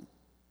happening,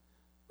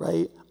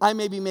 right? I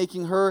may be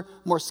making her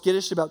more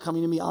skittish about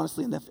coming to me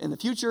honestly in the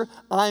future.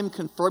 I'm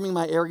confirming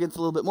my arrogance a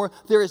little bit more.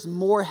 There is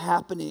more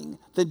happening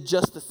than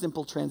just a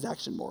simple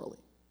transaction morally.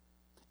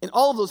 And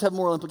all of those have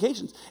moral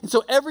implications. And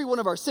so every one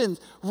of our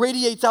sins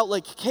radiates out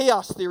like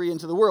chaos theory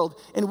into the world,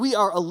 and we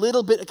are a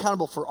little bit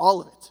accountable for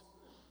all of it.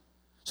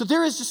 So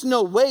there is just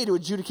no way to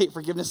adjudicate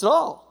forgiveness at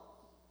all.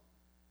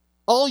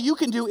 All you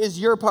can do is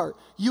your part.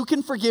 You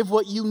can forgive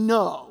what you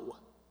know.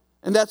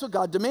 And that's what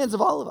God demands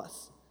of all of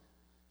us.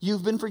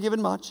 You've been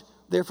forgiven much,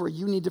 therefore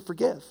you need to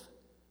forgive.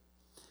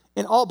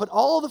 But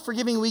all the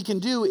forgiving we can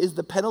do is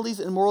the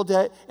penalties and moral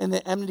debt and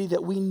the enmity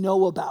that we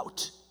know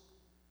about.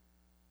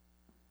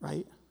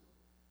 Right?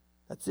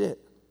 That's it.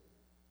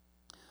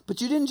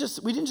 But we didn't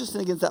just sin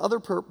against that other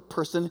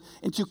person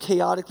into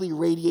chaotically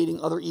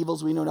radiating other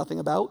evils we know nothing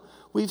about.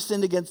 We've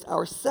sinned against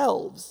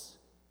ourselves.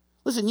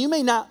 Listen, you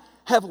may not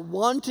have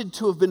wanted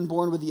to have been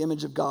born with the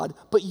image of God,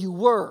 but you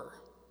were.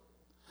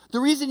 The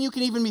reason you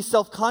can even be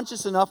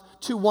self-conscious enough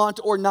to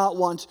want or not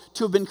want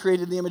to have been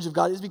created in the image of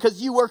God is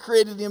because you were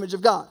created in the image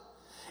of God.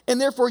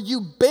 And therefore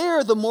you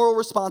bear the moral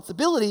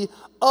responsibility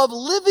of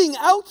living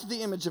out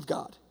the image of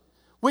God,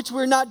 which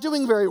we're not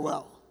doing very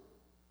well.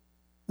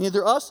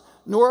 Neither us,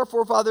 nor our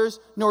forefathers,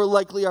 nor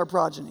likely our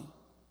progeny.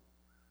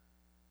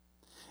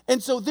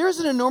 And so there's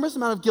an enormous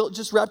amount of guilt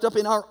just wrapped up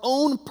in our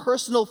own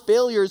personal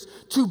failures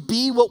to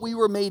be what we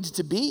were made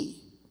to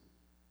be.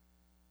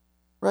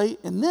 Right?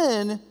 And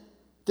then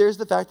there's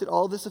the fact that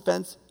all this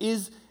offense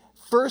is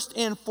first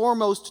and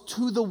foremost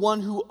to the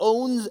one who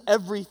owns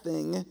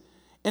everything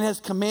and has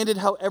commanded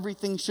how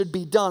everything should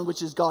be done,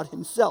 which is God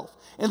himself.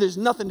 And there's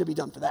nothing to be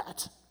done for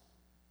that.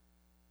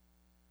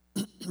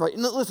 Right?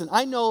 And listen,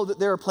 I know that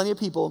there are plenty of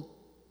people,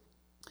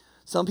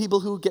 some people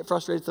who get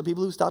frustrated, some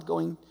people who stop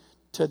going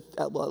to,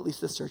 well, at least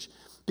this church,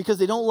 because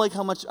they don't like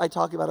how much I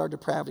talk about our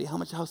depravity,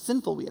 how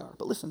sinful we are.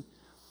 But listen,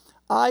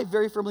 I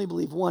very firmly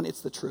believe, one,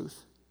 it's the truth.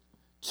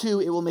 Two,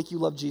 it will make you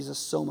love Jesus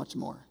so much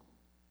more.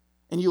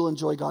 And you'll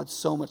enjoy God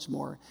so much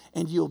more.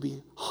 And you'll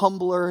be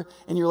humbler,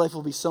 and your life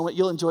will be so much,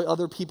 you'll enjoy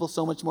other people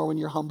so much more when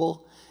you're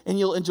humble. And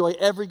you'll enjoy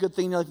every good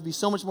thing in your life. You'll be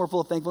so much more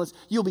full of thankfulness.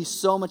 You'll be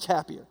so much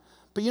happier.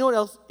 But you know what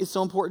else is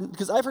so important?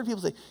 Because I've heard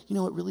people say, you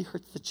know, it really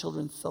hurts the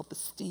children's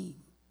self-esteem.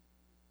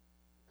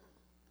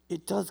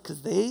 It does,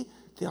 because they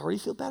already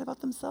feel bad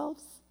about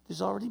themselves. There's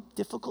already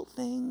difficult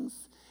things.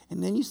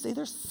 And then you say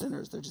they're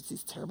sinners. They're just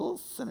these terrible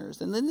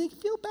sinners. And then they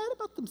feel bad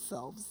about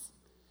themselves.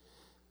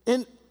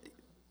 And,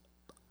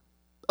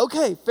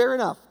 okay, fair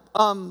enough,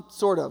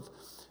 sort of.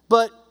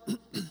 But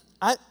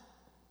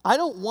I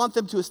don't want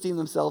them to esteem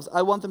themselves.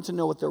 I want them to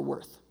know what they're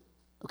worth,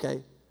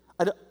 okay?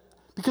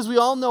 Because we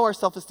all know our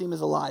self-esteem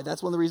is a lie.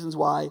 That's one of the reasons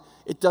why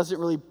it doesn't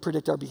really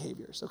predict our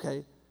behaviors,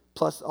 okay?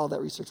 Plus, all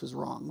that research was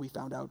wrong. We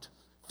found out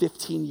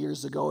 15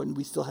 years ago, and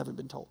we still haven't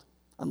been told,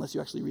 unless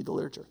you actually read the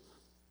literature.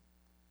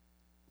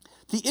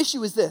 The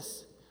issue is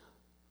this.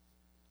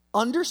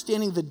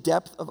 Understanding the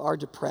depth of our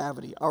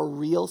depravity, our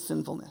real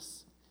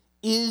sinfulness,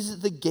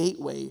 is the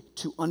gateway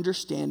to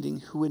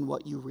understanding who and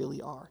what you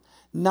really are.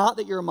 Not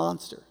that you're a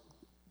monster.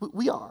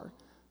 We are.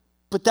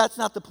 But that's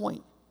not the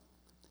point.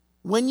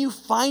 When you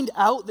find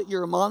out that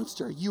you're a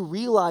monster, you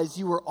realize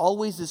you were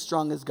always as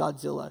strong as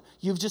Godzilla.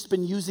 You've just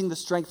been using the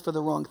strength for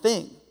the wrong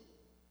thing.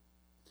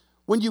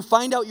 When you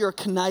find out you're a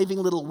conniving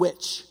little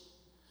witch,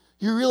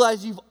 you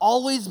realize you've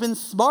always been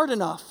smart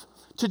enough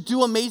to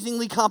do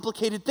amazingly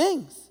complicated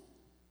things.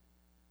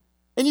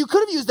 And you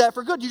could have used that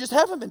for good. You just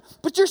haven't been.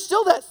 But you're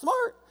still that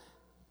smart.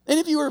 And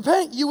if you were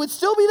repentant, you would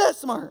still be that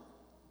smart.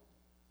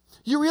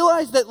 You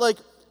realize that, like,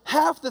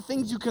 half the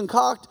things you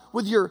concoct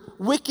with your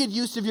wicked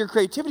use of your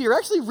creativity are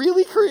actually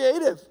really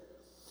creative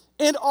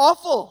and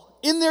awful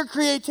in their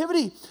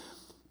creativity.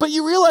 But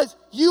you realize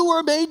you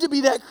were made to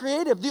be that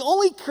creative. The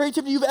only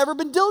creativity you've ever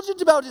been diligent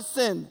about is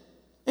sin.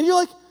 And you're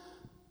like,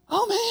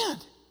 oh man.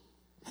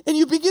 And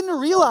you begin to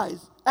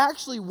realize,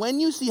 actually, when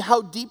you see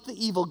how deep the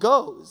evil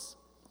goes,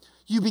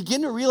 you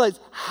begin to realize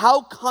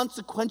how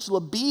consequential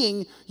a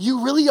being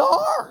you really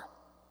are.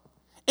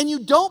 And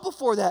you don't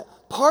before that.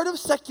 Part of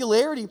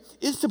secularity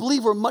is to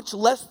believe we're much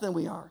less than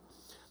we are.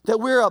 That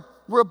we're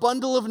a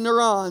bundle of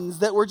neurons,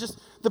 that we're just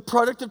the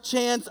product of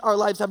chance. Our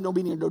lives have no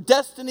meaning, no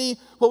destiny.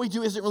 What we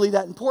do isn't really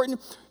that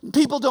important.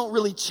 People don't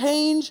really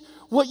change.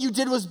 What you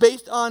did was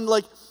based on,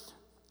 like,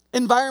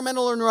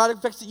 environmental or neurotic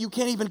effects that you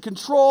can't even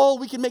control.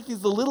 We can make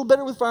things a little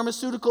better with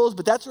pharmaceuticals,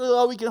 but that's really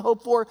all we can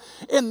hope for.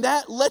 And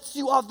that lets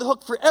you off the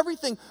hook for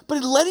everything. But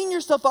in letting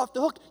yourself off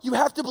the hook, you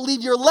have to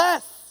believe you're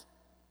less.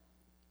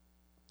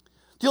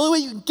 The only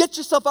way you can get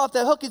yourself off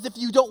that hook is if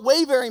you don't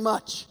weigh very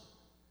much.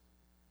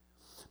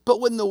 But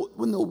when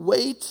the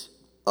weight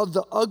of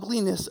the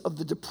ugliness of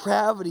the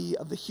depravity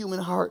of the human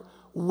heart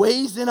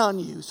weighs in on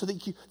you so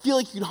that you feel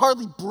like you can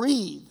hardly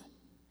breathe,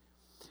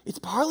 it's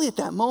partly at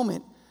that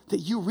moment that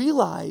you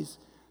realize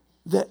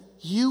that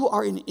you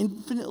are an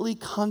infinitely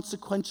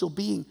consequential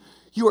being.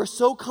 You are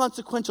so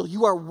consequential,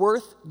 you are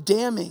worth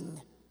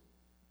damning.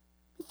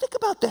 Think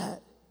about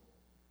that.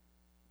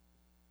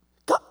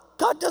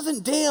 God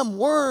doesn't damn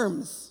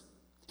worms.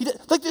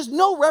 There's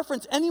no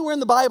reference anywhere in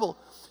the Bible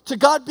to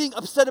God being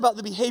upset about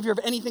the behavior of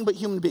anything but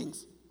human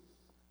beings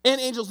and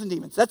angels and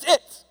demons. That's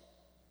it.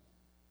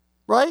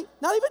 Right?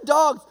 Not even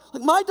dogs.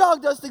 Like, my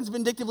dog does things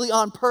vindictively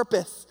on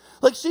purpose.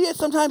 Like, she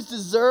sometimes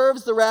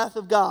deserves the wrath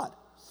of God.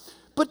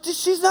 But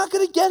she's not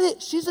going to get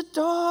it. She's a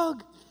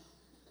dog.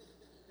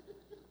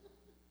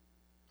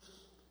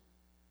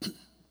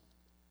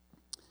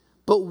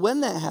 But when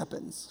that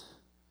happens,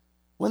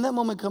 when that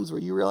moment comes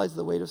where you realize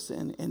the weight of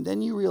sin, and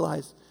then you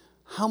realize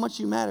how much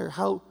you matter,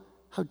 how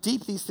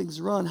deep these things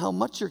run, how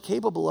much you're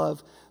capable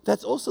of,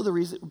 that's also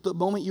the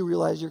moment you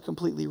realize you're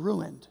completely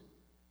ruined.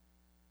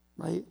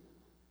 Right?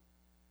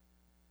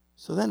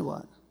 So then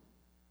what?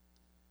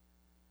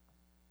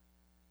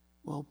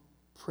 Well,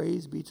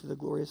 praise be to the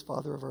glorious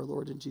Father of our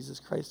Lord and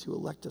Jesus Christ, who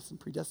elected us and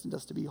predestined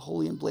us to be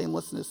holy and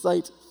blameless in his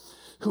sight,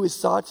 who has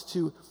sought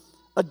to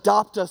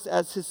adopt us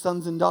as his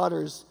sons and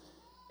daughters,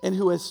 and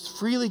who has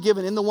freely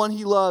given in the one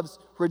he loves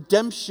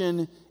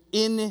redemption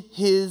in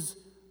his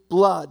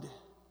blood,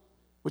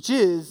 which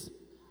is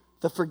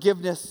the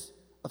forgiveness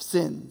of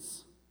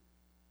sins.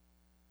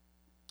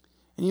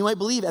 And you might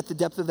believe at the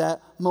depth of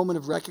that moment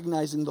of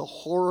recognizing the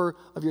horror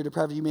of your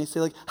depravity, you may say,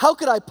 like, how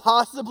could I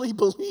possibly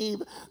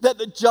believe that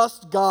the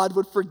just God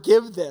would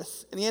forgive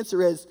this? And the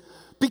answer is,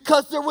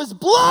 because there was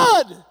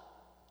blood.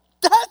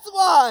 That's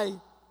why.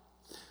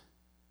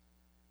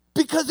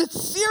 Because it's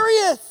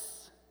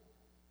serious.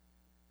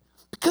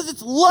 Because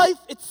it's life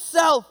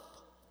itself.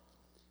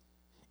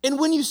 And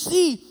when you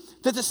see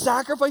that the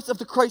sacrifice of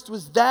the Christ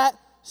was that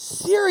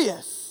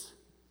serious,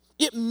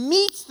 it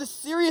meets the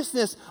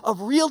seriousness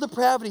of real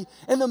depravity.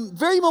 And the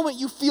very moment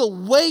you feel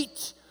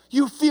weight,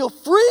 you feel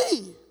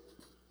free.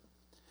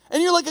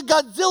 And you're like a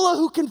Godzilla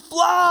who can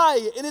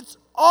fly, and it's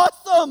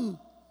awesome.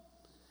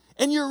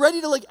 And you're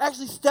ready to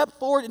actually step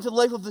forward into the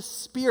life of the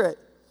Spirit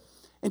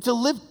and to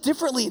live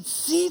differently and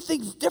see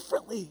things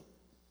differently.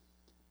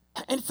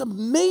 And it's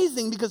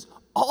amazing because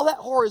all that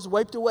horror is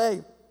wiped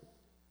away.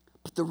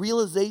 But the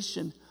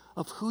realization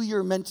of who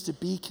you're meant to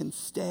be can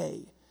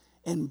stay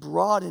and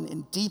broaden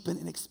and deepen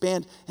and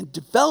expand and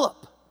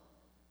develop.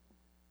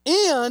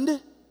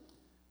 And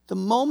the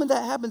moment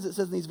that happens, it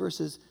says in these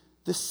verses,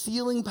 the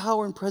sealing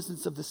power and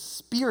presence of the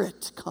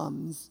Spirit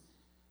comes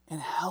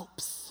and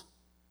helps.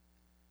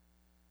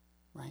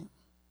 Right?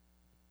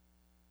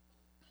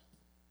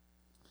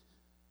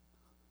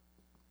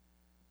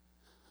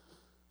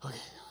 Okay.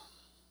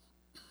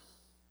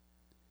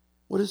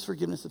 What does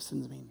forgiveness of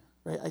sins mean?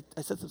 Right?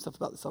 I said some stuff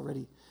about this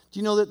already. Do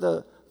you know that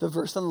the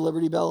verse on the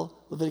Liberty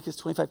Bell, Leviticus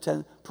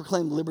 25:10,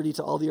 proclaimed liberty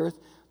to all the earth?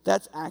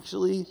 That's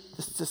actually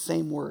the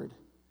same word.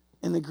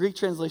 In the Greek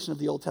translation of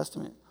the Old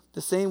Testament,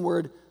 the same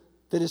word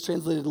that is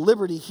translated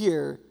liberty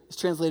here is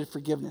translated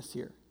forgiveness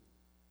here.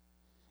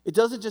 It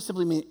doesn't just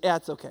simply mean,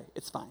 it's okay,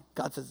 it's fine.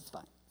 God says it's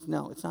fine.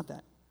 No, it's not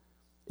that.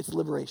 It's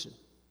liberation.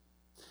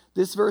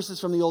 This verse is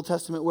from the Old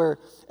Testament where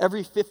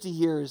every 50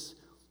 years,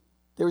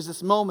 there was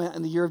this moment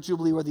in the year of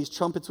Jubilee where these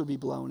trumpets would be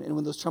blown. And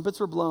when those trumpets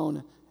were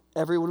blown,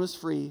 everyone was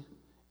free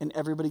and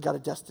everybody got a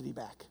destiny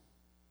back.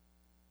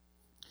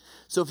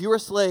 So if you were a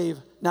slave,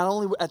 not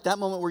only at that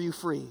moment were you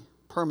free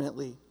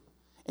permanently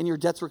and your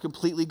debts were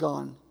completely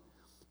gone,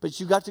 but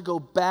you got to go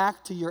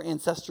back to your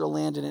ancestral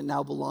land and it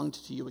now belonged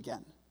to you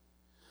again.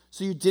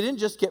 So you didn't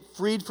just get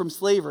freed from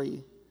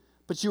slavery,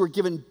 but you were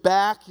given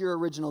back your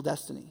original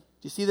destiny.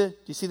 Do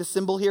you see the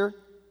symbol here?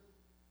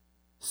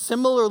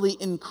 Similarly,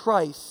 in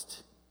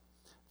Christ,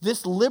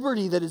 this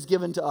liberty that is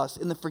given to us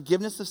in the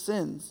forgiveness of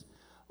sins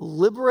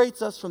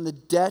liberates us from the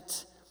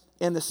debt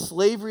and the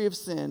slavery of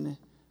sin,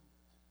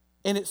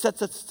 and it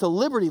sets us to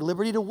liberty.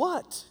 Liberty to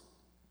what?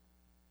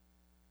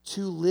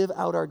 To live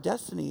out our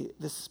destiny,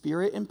 the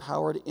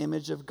Spirit-empowered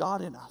image of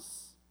God in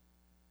us.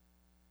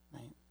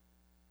 Right?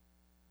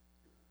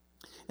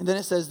 And then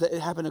it says that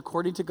it happened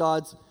according to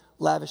God's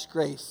lavish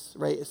grace,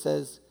 right? It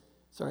says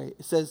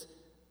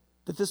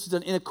that this was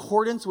done in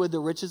accordance with the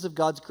riches of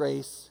God's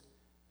grace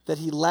that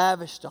he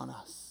lavished on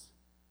us,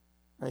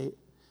 right?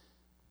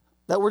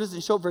 That word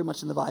doesn't show up very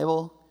much in the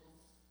Bible.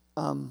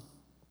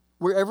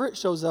 Wherever it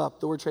shows up,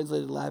 the word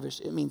translated lavish,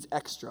 it means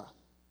extra,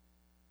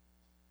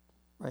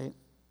 right?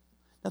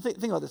 Now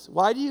think about this.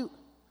 Why do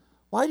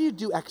you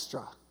do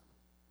extra?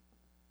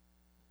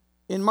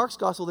 In Mark's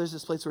gospel, there's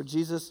this place where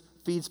Jesus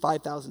feeds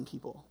 5,000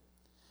 people.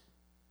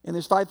 And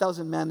there's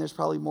 5,000 men. There's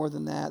probably more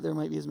than that. There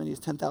might be as many as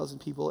 10,000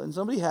 people. And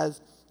somebody has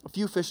a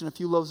few fish and a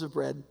few loaves of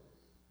bread.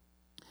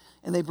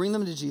 And they bring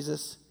them to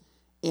Jesus.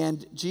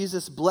 And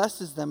Jesus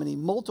blesses them and he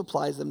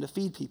multiplies them to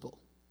feed people.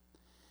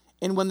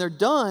 And when they're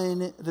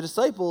done, the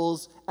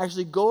disciples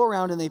actually go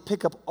around and they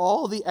pick up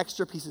all the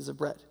extra pieces of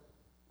bread.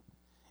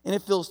 And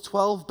it fills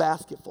 12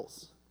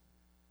 basketfuls.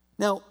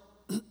 Now,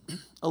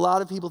 a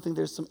lot of people think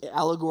there's some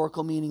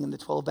allegorical meaning in the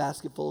 12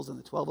 basketfuls and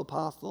the 12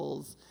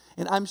 apostles.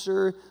 And I'm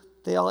sure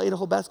they all ate a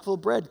whole basketful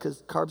of bread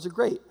because carbs are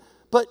great.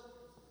 But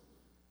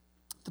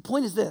the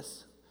point is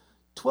this.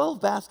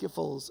 12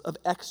 basketfuls of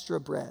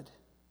extra bread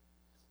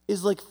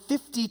is like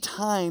 50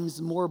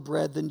 times more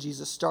bread than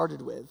Jesus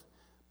started with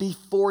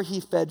before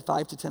he fed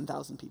 5,000 to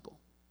 10,000 people.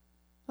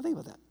 Now think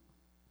about that.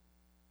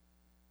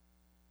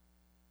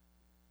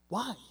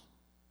 Why?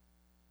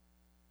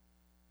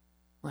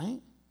 Right?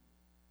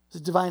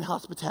 It's divine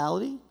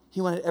hospitality.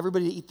 He wanted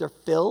everybody to eat their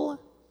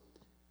fill.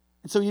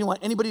 And so he didn't want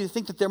anybody to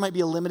think that there might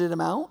be a limited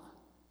amount.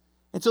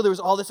 And so there was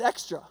all this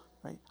extra,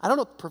 right? I don't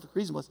know what the perfect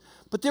reason was,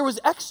 but there was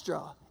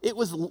extra. It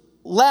was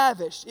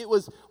lavish. It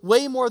was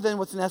way more than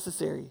what's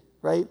necessary,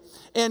 right?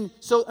 And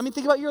so,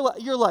 think about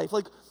your life.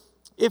 Like,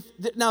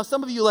 now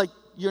some of you,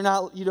 you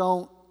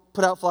don't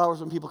put out flowers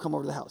when people come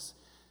over to the house.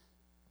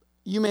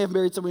 You may have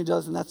married somebody who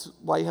does, and that's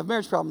why you have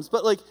marriage problems.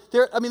 But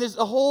there's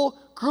a whole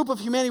group of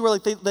humanity where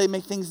they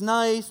make things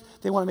nice.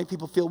 They want to make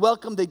people feel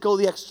welcome. They go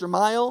the extra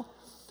mile.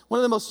 One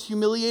of the most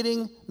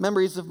humiliating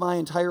memories of my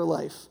entire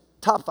life,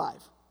 top 5,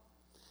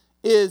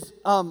 is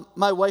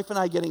my wife and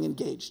I getting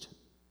engaged.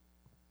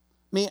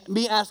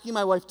 Me asking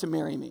my wife to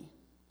marry me.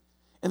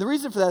 And the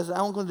reason for that is I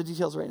won't go into the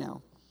details right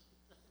now.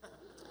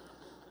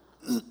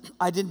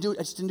 I just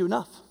didn't do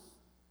enough.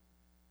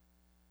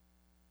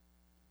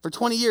 For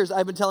 20 years,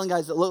 I've been telling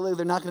guys that look like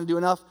they're not going to do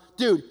enough.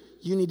 Dude,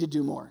 you need to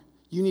do more.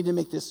 You need to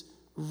make this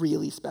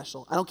really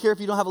special. I don't care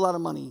if you don't have a lot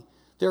of money.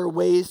 There are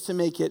ways to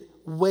make it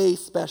way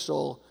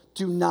special.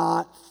 Do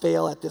not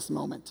fail at this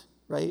moment,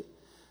 right?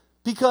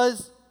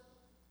 Because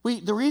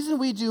the reason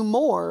we do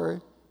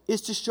more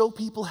is to show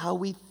people how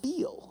we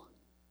feel.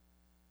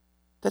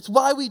 That's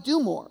why we do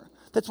more.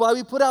 That's why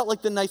we put out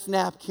like the nice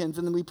napkins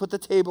and then we put the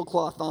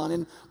tablecloth on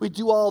and we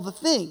do all the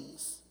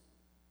things.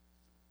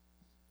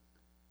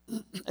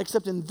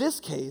 Except in this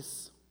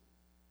case,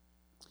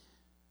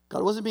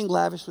 God wasn't being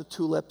lavish with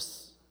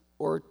tulips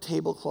or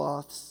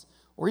tablecloths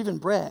or even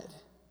bread.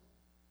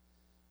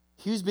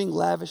 He was being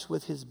lavish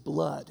with his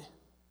blood.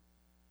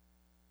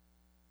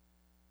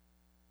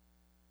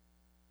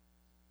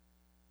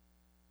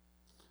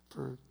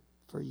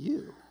 For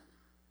you.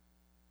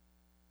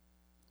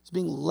 It's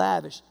being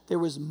lavish. There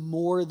was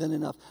more than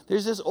enough.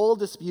 There's this old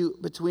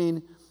dispute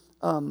between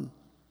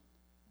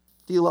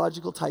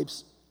theological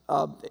types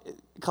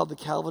called the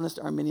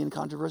Calvinist-Arminian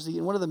controversy.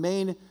 And one of the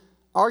main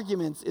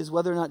arguments is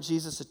whether or not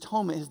Jesus'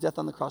 atonement, his death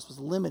on the cross, was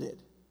limited.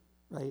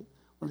 Right?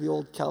 One of the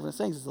old Calvinist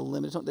sayings is the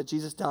limited atonement, that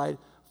Jesus died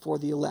for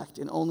the elect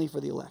and only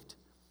for the elect.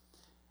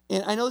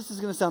 And I know this is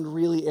going to sound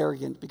really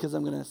arrogant because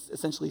I'm going to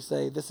essentially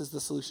say this is the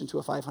solution to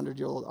a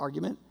 500-year-old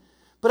argument.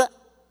 But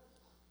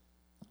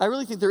I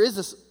really think there is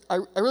this. I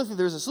really think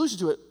there is a solution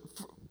to it.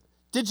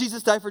 Did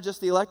Jesus die for just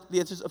the elect?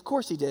 The answer is, of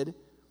course he did.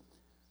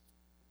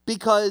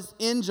 Because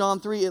in John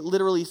 3, it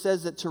literally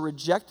says that to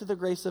reject the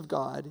grace of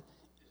God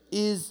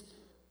is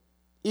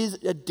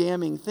a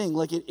damning thing.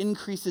 Like, it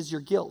increases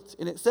your guilt.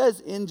 And it says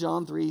in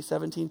John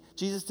 3:17,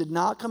 Jesus did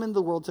not come into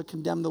the world to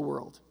condemn the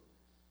world.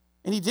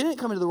 And he didn't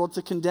come into the world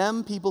to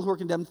condemn people who are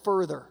condemned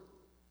further.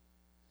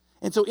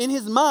 And so in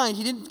his mind,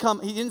 he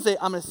didn't say,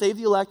 I'm going to save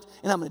the elect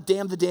and I'm going to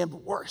damn the damned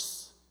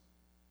worse.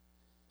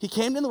 He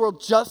came into the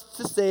world just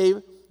to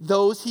save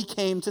those he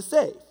came to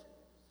save.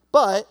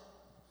 But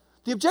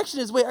the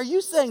objection is, wait, are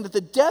you saying that the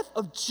death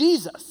of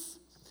Jesus,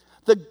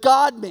 the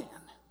God-man,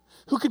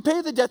 who could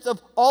pay the debts of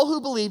all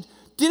who believed,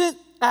 didn't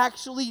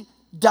actually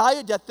die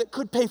a death that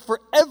could pay for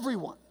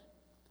everyone?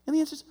 And the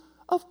answer is,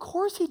 of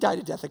course he died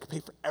a death that could pay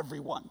for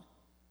everyone.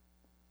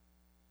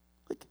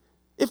 Like,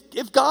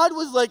 if God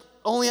was like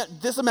only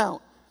at this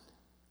amount,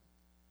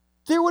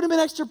 there would have been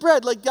extra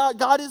bread. Like,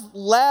 God is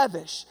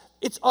lavish.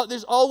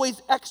 There's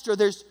always extra.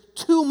 There's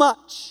too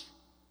much.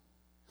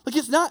 Like,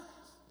 it's not,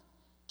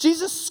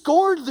 Jesus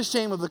scorned the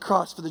shame of the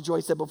cross for the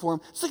joy set before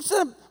him. It's like,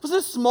 it wasn't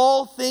a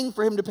small thing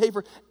for him to pay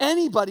for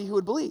anybody who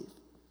would believe.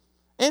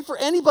 And for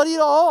anybody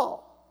at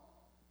all.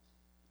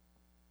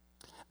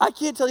 I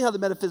can't tell you how the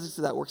metaphysics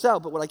of that works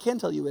out, but what I can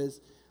tell you is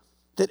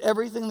that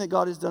everything that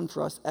God has done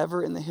for us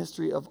ever in the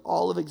history of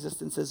all of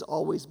existence has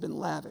always been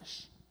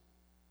lavish.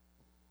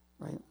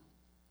 Right?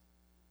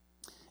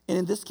 And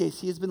in this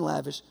case, he has been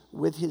lavish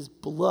with his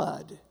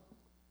blood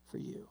for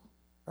you.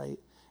 Right?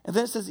 And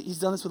then it says he's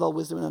done this with all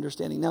wisdom and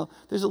understanding. Now,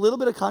 there's a little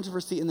bit of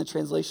controversy in the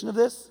translation of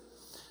this.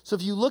 So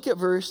if you look at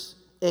verse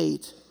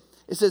 8,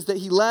 it says that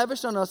he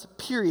lavished on us,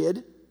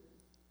 period,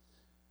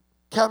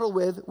 capital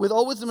with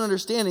all wisdom and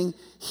understanding,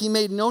 he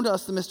made known to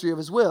us the mystery of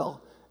his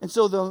will. And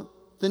so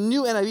the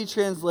new NIV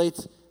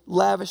translates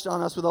lavished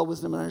on us with all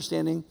wisdom and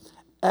understanding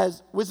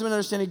as wisdom and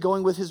understanding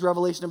going with his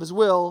revelation of his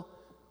will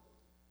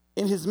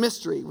in his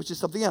mystery, which is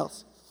something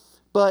else.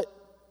 But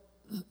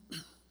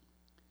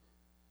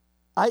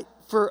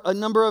for a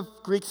number of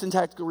Greek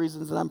syntactical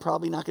reasons that I'm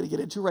probably not going to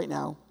get into right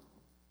now,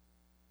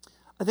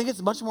 I think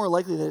it's much more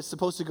likely that it's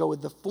supposed to go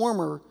with the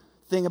former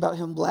thing about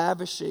him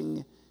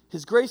lavishing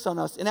his grace on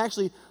us. And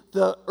actually,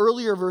 the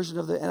earlier version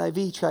of the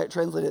NIV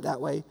translated it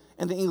that way,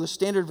 and the English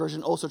Standard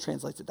Version also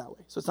translates it that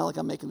way. So it's not like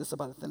I'm making this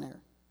up out of thin air.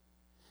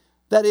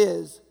 That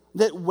is,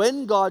 that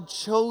when God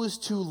chose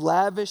to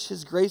lavish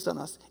his grace on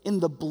us in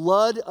the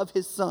blood of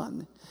his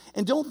son,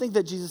 and don't think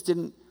that Jesus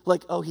didn't,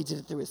 like, oh, he did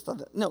it through his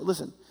son. No,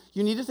 listen,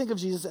 you need to think of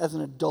Jesus as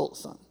an adult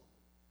son,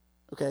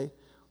 okay?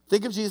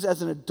 Think of Jesus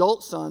as an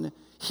adult son.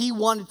 He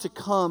wanted to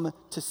come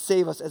to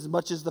save us as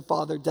much as the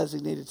Father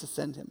designated to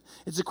send him.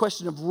 It's a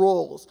question of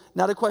roles,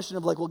 not a question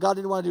of like, well, God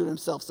didn't want to do it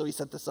himself, so he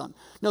sent the Son.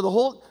 No, the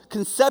whole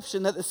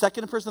conception that the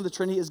second person of the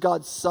Trinity is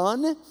God's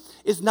Son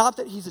is not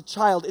that he's a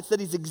child, it's that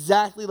he's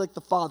exactly like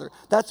the Father.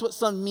 That's what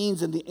son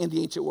means in the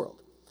ancient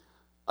world.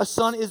 A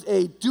son is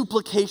a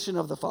duplication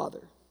of the Father.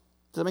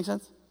 Does that make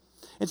sense?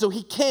 And so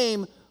he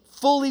came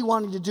fully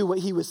wanting to do what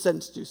he was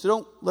sent to do. So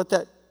don't let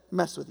that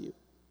mess with you.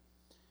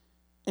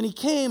 And he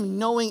came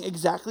knowing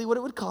exactly what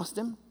it would cost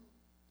him.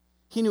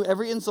 He knew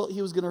every insult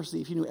he was going to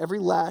receive. He knew every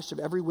lash of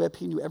every whip.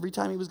 He knew every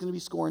time he was going to be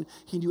scorned.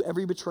 He knew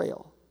every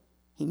betrayal.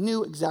 He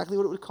knew exactly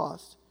what it would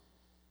cost.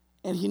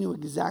 And he knew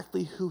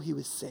exactly who he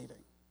was saving.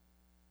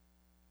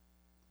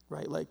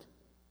 Right? Like,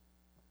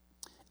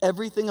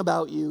 everything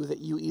about you that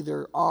you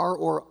either are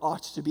or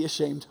ought to be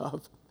ashamed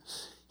of,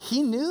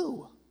 he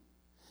knew.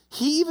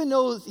 He even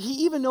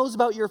knows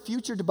about your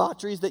future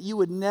debaucheries that you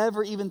would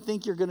never even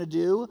think you're going to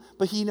do,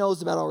 but he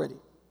knows about already.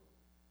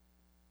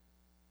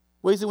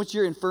 Ways in which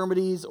your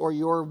infirmities or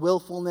your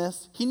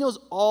willfulness, he knows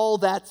all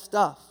that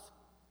stuff.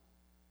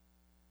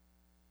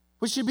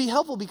 Which should be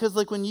helpful because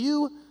like when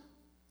you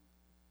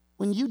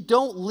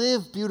don't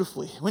live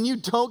beautifully, when you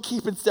don't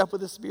keep in step with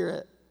the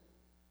Spirit,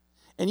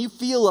 and you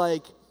feel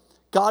like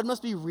God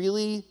must be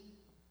really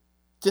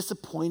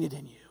disappointed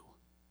in you,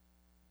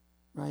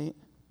 right?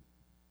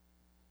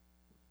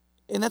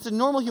 And that's a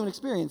normal human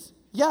experience.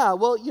 Yeah,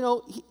 well,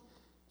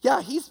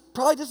 he's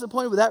probably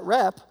disappointed with that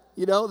rep,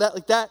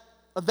 that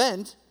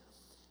event.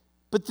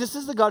 But this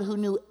is the God who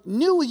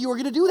knew you were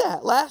going to do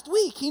that last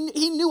week.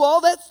 He knew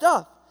all that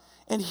stuff.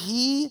 And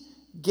he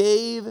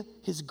gave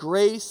his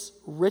grace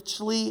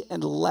richly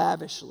and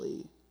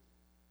lavishly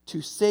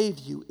to save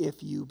you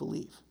if you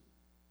believe.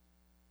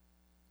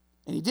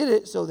 And he did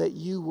it so that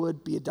you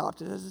would be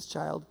adopted as his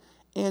child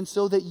and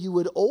so that you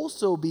would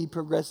also be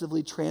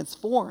progressively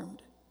transformed.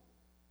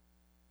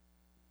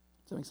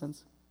 Does that make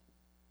sense?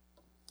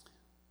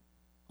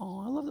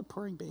 Oh, I love the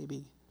purring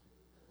baby.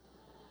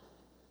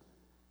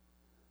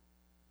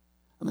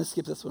 I'm going to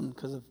skip this one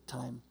because of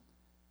time.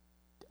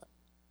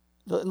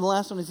 And the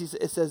last one is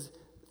it says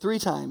 3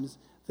 times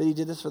that he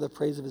did this for the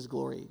praise of his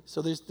glory.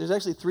 So there's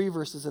actually 3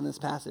 verses in this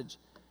passage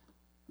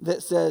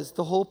that says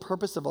the whole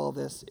purpose of all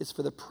this is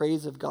for the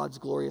praise of God's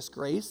glorious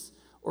grace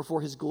or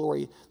for his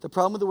glory. The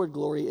problem with the word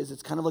glory is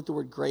it's kind of like the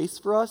word grace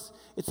for us.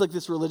 It's like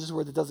this religious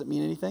word that doesn't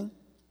mean anything,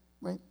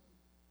 right?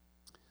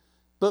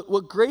 But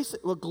what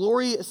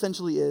glory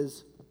essentially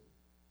is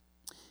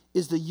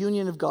the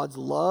union of God's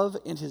love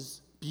and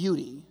his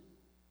beauty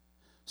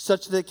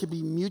such that it can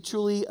be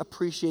mutually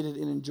appreciated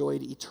and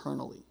enjoyed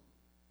eternally.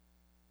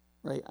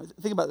 Right?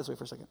 Think about it this way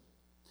for a second.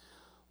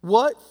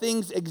 What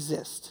things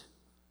exist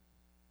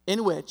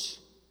in which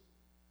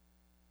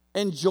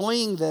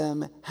enjoying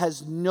them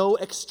has no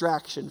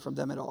extraction from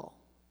them at all?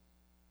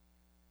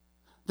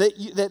 That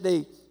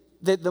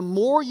the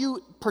more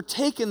you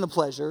partake in the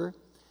pleasure,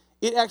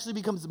 it actually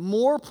becomes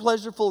more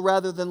pleasurable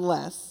rather than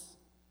less,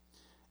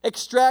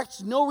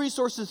 extracts no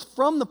resources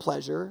from the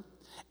pleasure,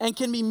 and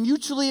can be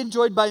mutually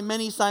enjoyed by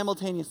many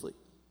simultaneously.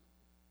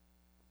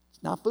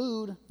 It's not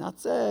food, not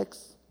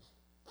sex,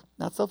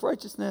 not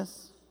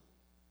self-righteousness.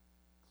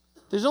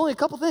 There's only a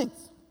couple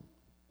things.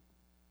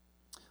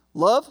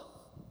 Love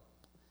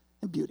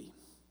and beauty.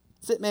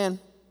 That's it, man.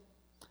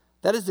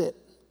 That is it.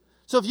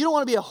 So if you don't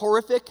want to be a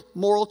horrific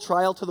moral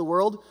trial to the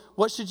world,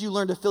 what should you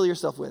learn to fill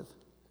yourself with?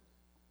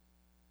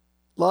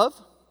 Love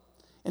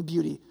and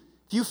beauty.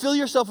 If you fill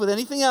yourself with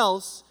anything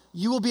else,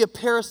 you will be a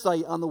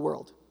parasite on the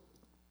world.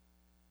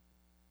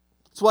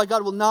 That's why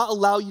God will not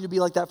allow you to be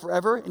like that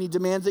forever, and he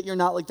demands that you're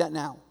not like that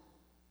now.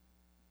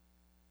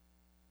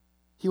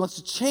 He wants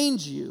to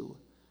change you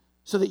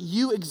so that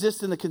you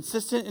exist in the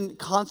consistent and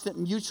constant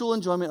mutual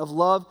enjoyment of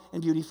love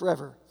and beauty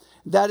forever.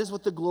 That is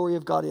what the glory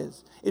of God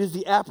is. It is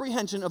the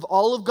apprehension of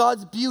all of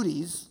God's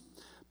beauties,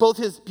 both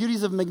his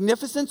beauties of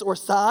magnificence or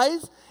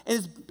size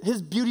and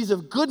his beauties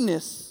of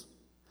goodness,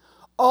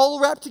 all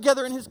wrapped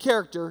together in his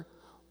character.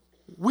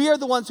 We are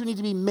the ones who need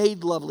to be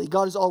made lovely.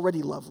 God is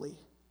already lovely.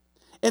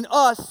 And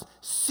us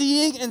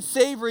seeing and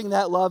savoring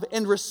that love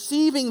and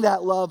receiving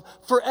that love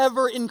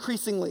forever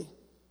increasingly.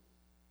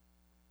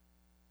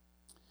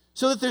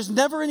 So that there's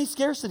never any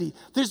scarcity.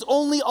 There's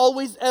only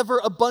always ever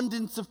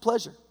abundance of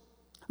pleasure.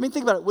 I mean,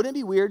 think about it. Wouldn't it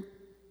be weird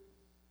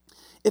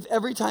if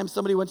every time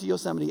somebody went to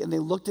Yosemite and they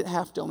looked at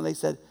Half Dome and they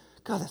said,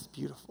 God, that's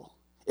beautiful.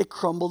 It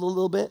crumbled a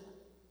little bit.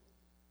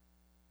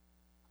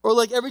 Or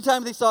like every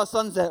time they saw a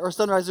sunset or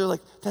sunrise, they're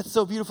like, that's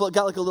so beautiful. It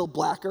got like a little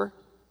blacker.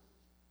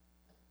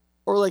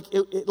 Or like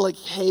it like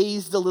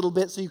hazed a little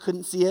bit so you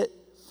couldn't see it.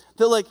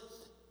 That like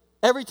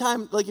every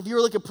time, like if you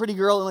were like a pretty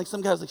girl and like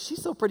some guy was like,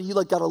 she's so pretty, you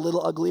like got a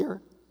little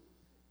uglier.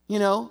 You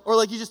know? Or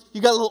like you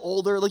got a little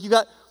older. Like you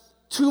got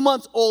 2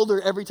 months older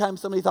every time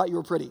somebody thought you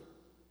were pretty.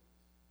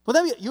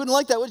 Well, you wouldn't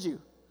like that, would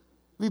you?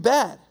 It'd be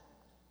bad.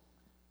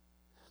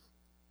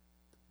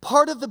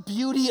 Part of the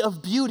beauty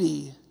of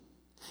beauty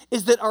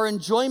is that our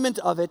enjoyment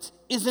of it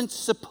isn't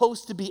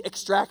supposed to be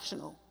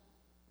extractional.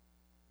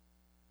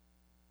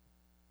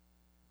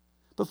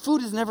 But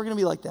food is never going to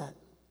be like that.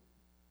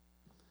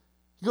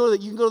 You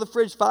can go to the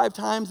fridge 5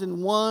 times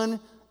in one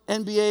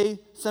NBA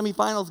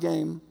semifinals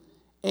game,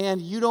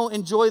 and you don't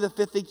enjoy the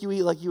 5th thing you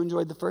eat like you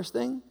enjoyed the first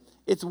thing.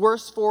 It's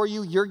worse for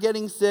you. You're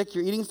getting sick.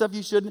 You're eating stuff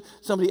you shouldn't.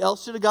 Somebody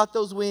else should have got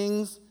those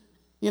wings.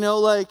 You know,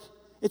 like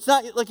it's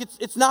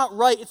not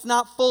right. It's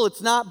not full.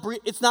 It's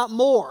not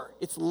more.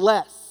 It's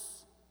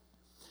less.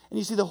 And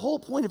you see, the whole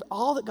point of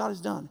all that God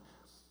has done,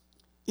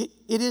 it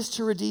is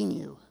to redeem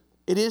you.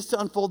 It is to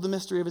unfold the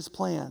mystery of his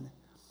plan.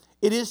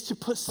 It is to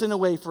put sin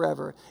away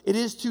forever. It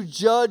is to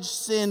judge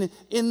sin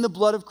in the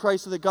blood of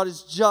Christ so that God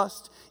is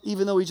just,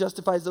 even though he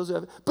justifies those who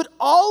have it. But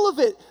all of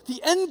it,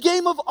 the end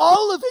game of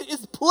all of it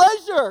is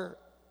pleasure.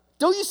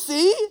 Don't you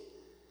see?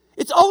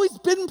 It's always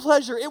been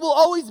pleasure. It will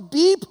always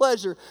be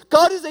pleasure.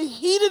 God is a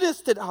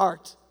hedonist at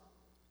heart.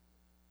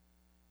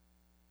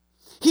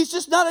 He's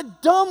just not a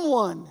dumb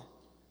one.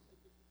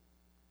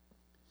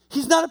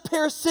 He's not a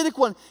parasitic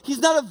one. He's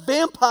not a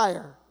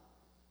vampire.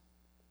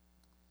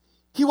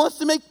 He wants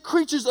to make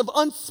creatures of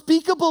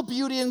unspeakable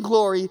beauty and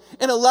glory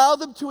and allow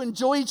them to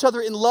enjoy each other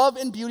in love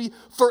and beauty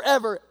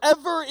forever,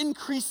 ever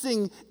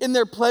increasing in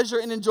their pleasure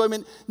and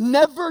enjoyment,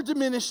 never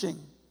diminishing.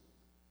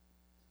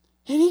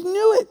 And he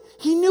knew it.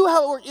 He knew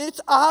how it worked.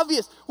 It's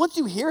obvious. Once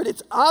you hear it,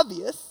 it's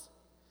obvious.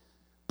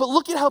 But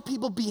look at how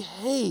people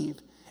behave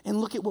and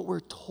look at what we're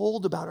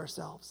told about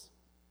ourselves.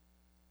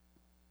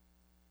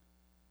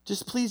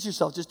 Just please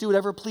yourself. Just do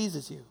whatever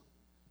pleases you.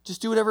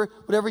 Just do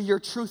whatever your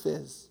truth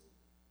is.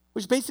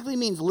 which basically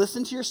means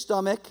listen to your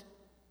stomach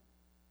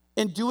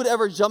and do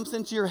whatever jumps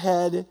into your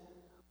head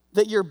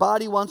that your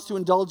body wants to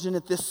indulge in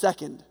at this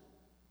second,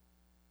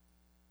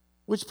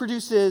 which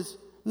produces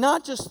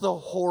not just the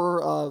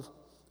horror of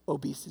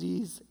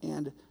obesities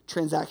and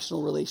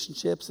transactional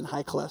relationships and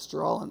high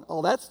cholesterol and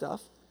all that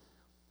stuff,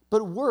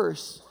 but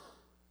worse,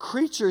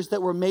 creatures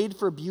that were made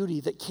for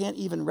beauty that can't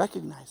even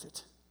recognize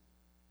it.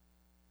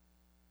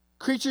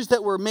 Creatures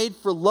that were made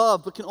for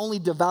love but can only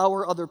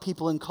devour other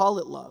people and call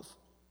it love.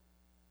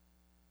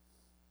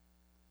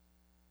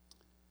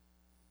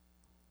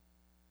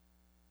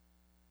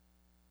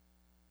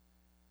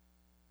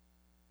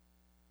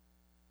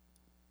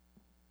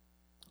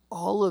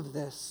 All of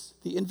this,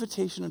 the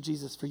invitation of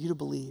Jesus for you to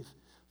believe,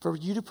 for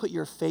you to put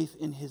your faith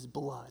in his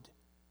blood,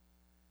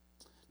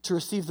 to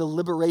receive the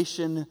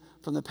liberation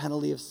from the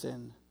penalty of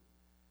sin,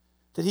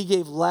 that he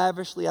gave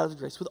lavishly out of his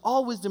grace, with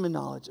all wisdom and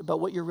knowledge about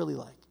what you're really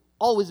like.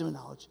 All wisdom and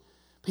knowledge.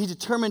 But he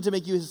determined to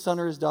make you his son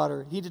or his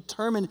daughter. He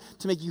determined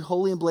to make you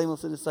holy and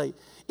blameless in his sight.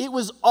 It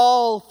was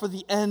all for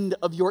the end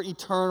of your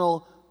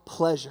eternal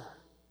pleasure.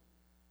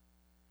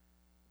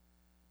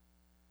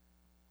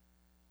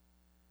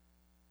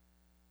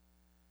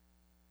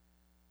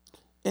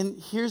 And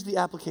here's the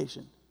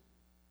application.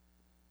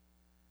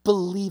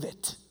 Believe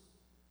it.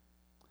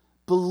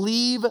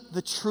 Believe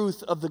the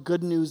truth of the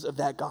good news of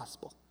that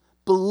gospel.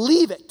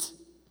 Believe it.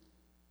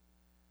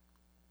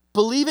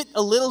 Believe it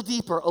a little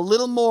deeper, a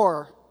little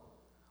more,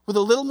 with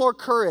a little more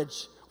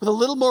courage, with a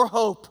little more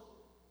hope.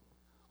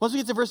 Once we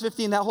get to verse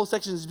 15, that whole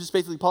section is just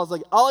basically Paul's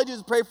like, all I do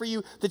is pray for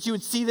you that you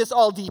would see this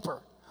all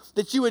deeper.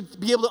 That you would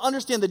be able to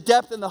understand the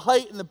depth and the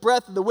height and the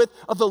breadth and the width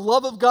of the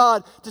love of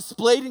God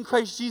displayed in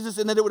Christ Jesus,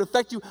 and that it would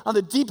affect you on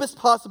the deepest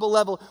possible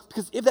level.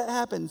 Because if that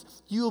happens,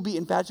 you will be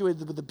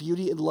infatuated with the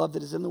beauty and love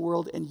that is in the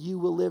world, and you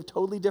will live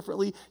totally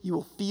differently. You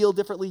will feel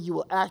differently. You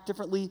will act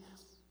differently.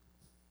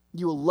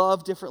 You will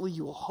love differently.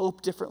 You will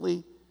hope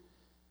differently.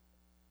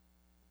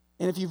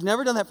 And if you've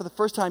never done that for the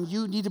first time,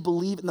 you need to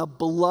believe in the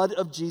blood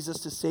of Jesus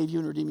to save you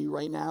and redeem you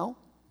right now.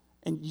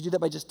 And you do that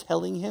by just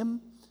telling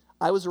him,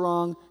 I was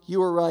wrong, you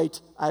were right,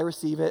 I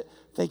receive it,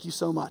 thank you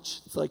so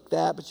much. It's like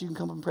that, but you can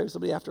come up and pray with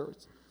somebody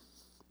afterwards.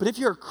 But if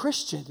you're a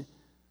Christian,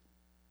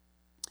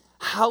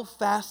 how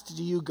fast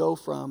do you go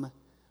from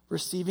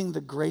receiving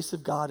the grace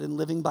of God and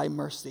living by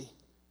mercy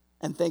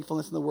and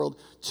thankfulness in the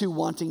world to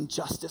wanting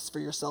justice for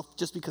yourself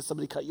just because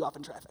somebody cut you off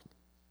in traffic?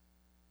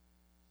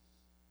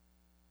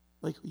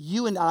 Like,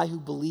 you and I who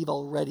believe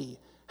already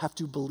have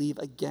to believe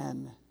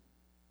again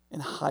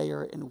and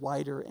higher and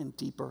wider and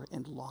deeper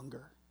and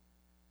longer.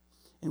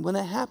 And when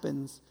that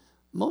happens,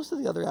 most of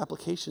the other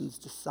applications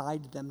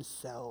decide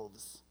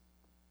themselves.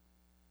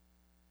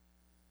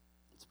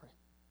 Let's pray.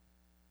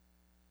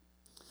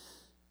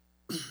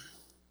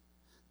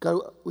 God,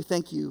 we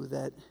thank you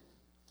that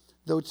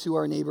though to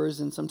our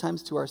neighbors and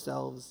sometimes to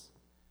ourselves,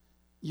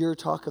 your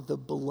talk of the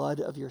blood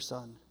of your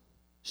Son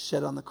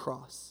shed on the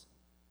cross,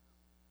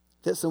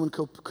 that someone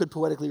could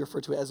poetically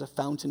refer to it as a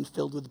fountain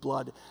filled with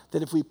blood,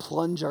 that if we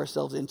plunge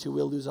ourselves into,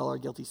 we'll lose all our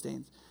guilty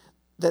stains,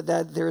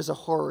 that there is a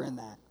horror in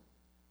that.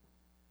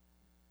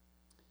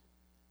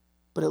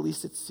 But at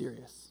least it's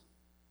serious.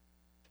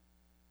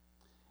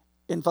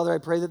 And Father, I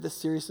pray that the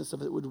seriousness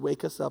of it would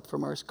wake us up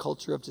from our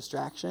culture of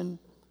distraction,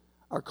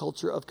 our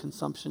culture of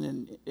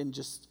consumption and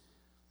just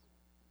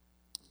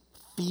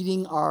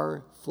feeding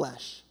our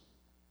flesh.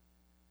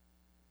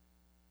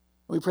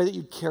 And we pray that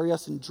you'd carry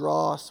us and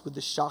draw us with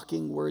the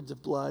shocking words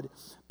of blood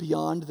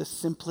beyond the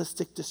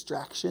simplistic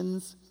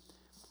distractions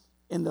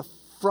and the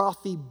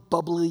frothy,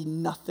 bubbly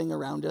nothing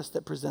around us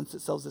that presents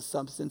itself as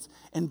substance,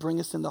 and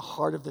bring us in the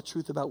heart of the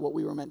truth about what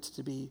we were meant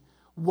to be,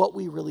 what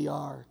we really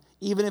are,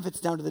 even if it's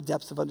down to the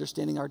depths of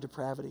understanding our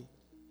depravity.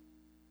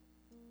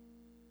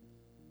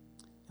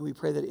 And we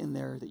pray that in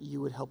there that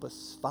you would help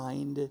us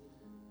find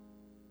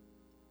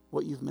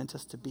what you've meant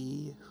us to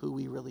be, who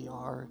we really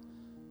are,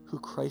 who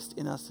Christ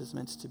in us is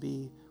meant to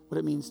be, what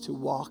it means to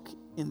walk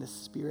in the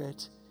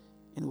Spirit,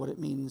 and what it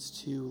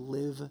means to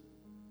live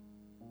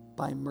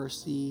by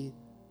mercy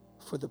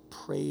for the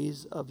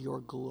praise of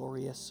your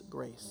glorious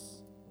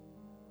grace.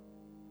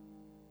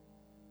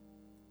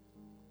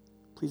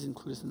 Please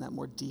include us in that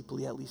more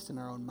deeply, at least in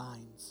our own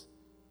minds.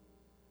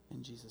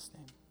 In Jesus'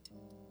 name.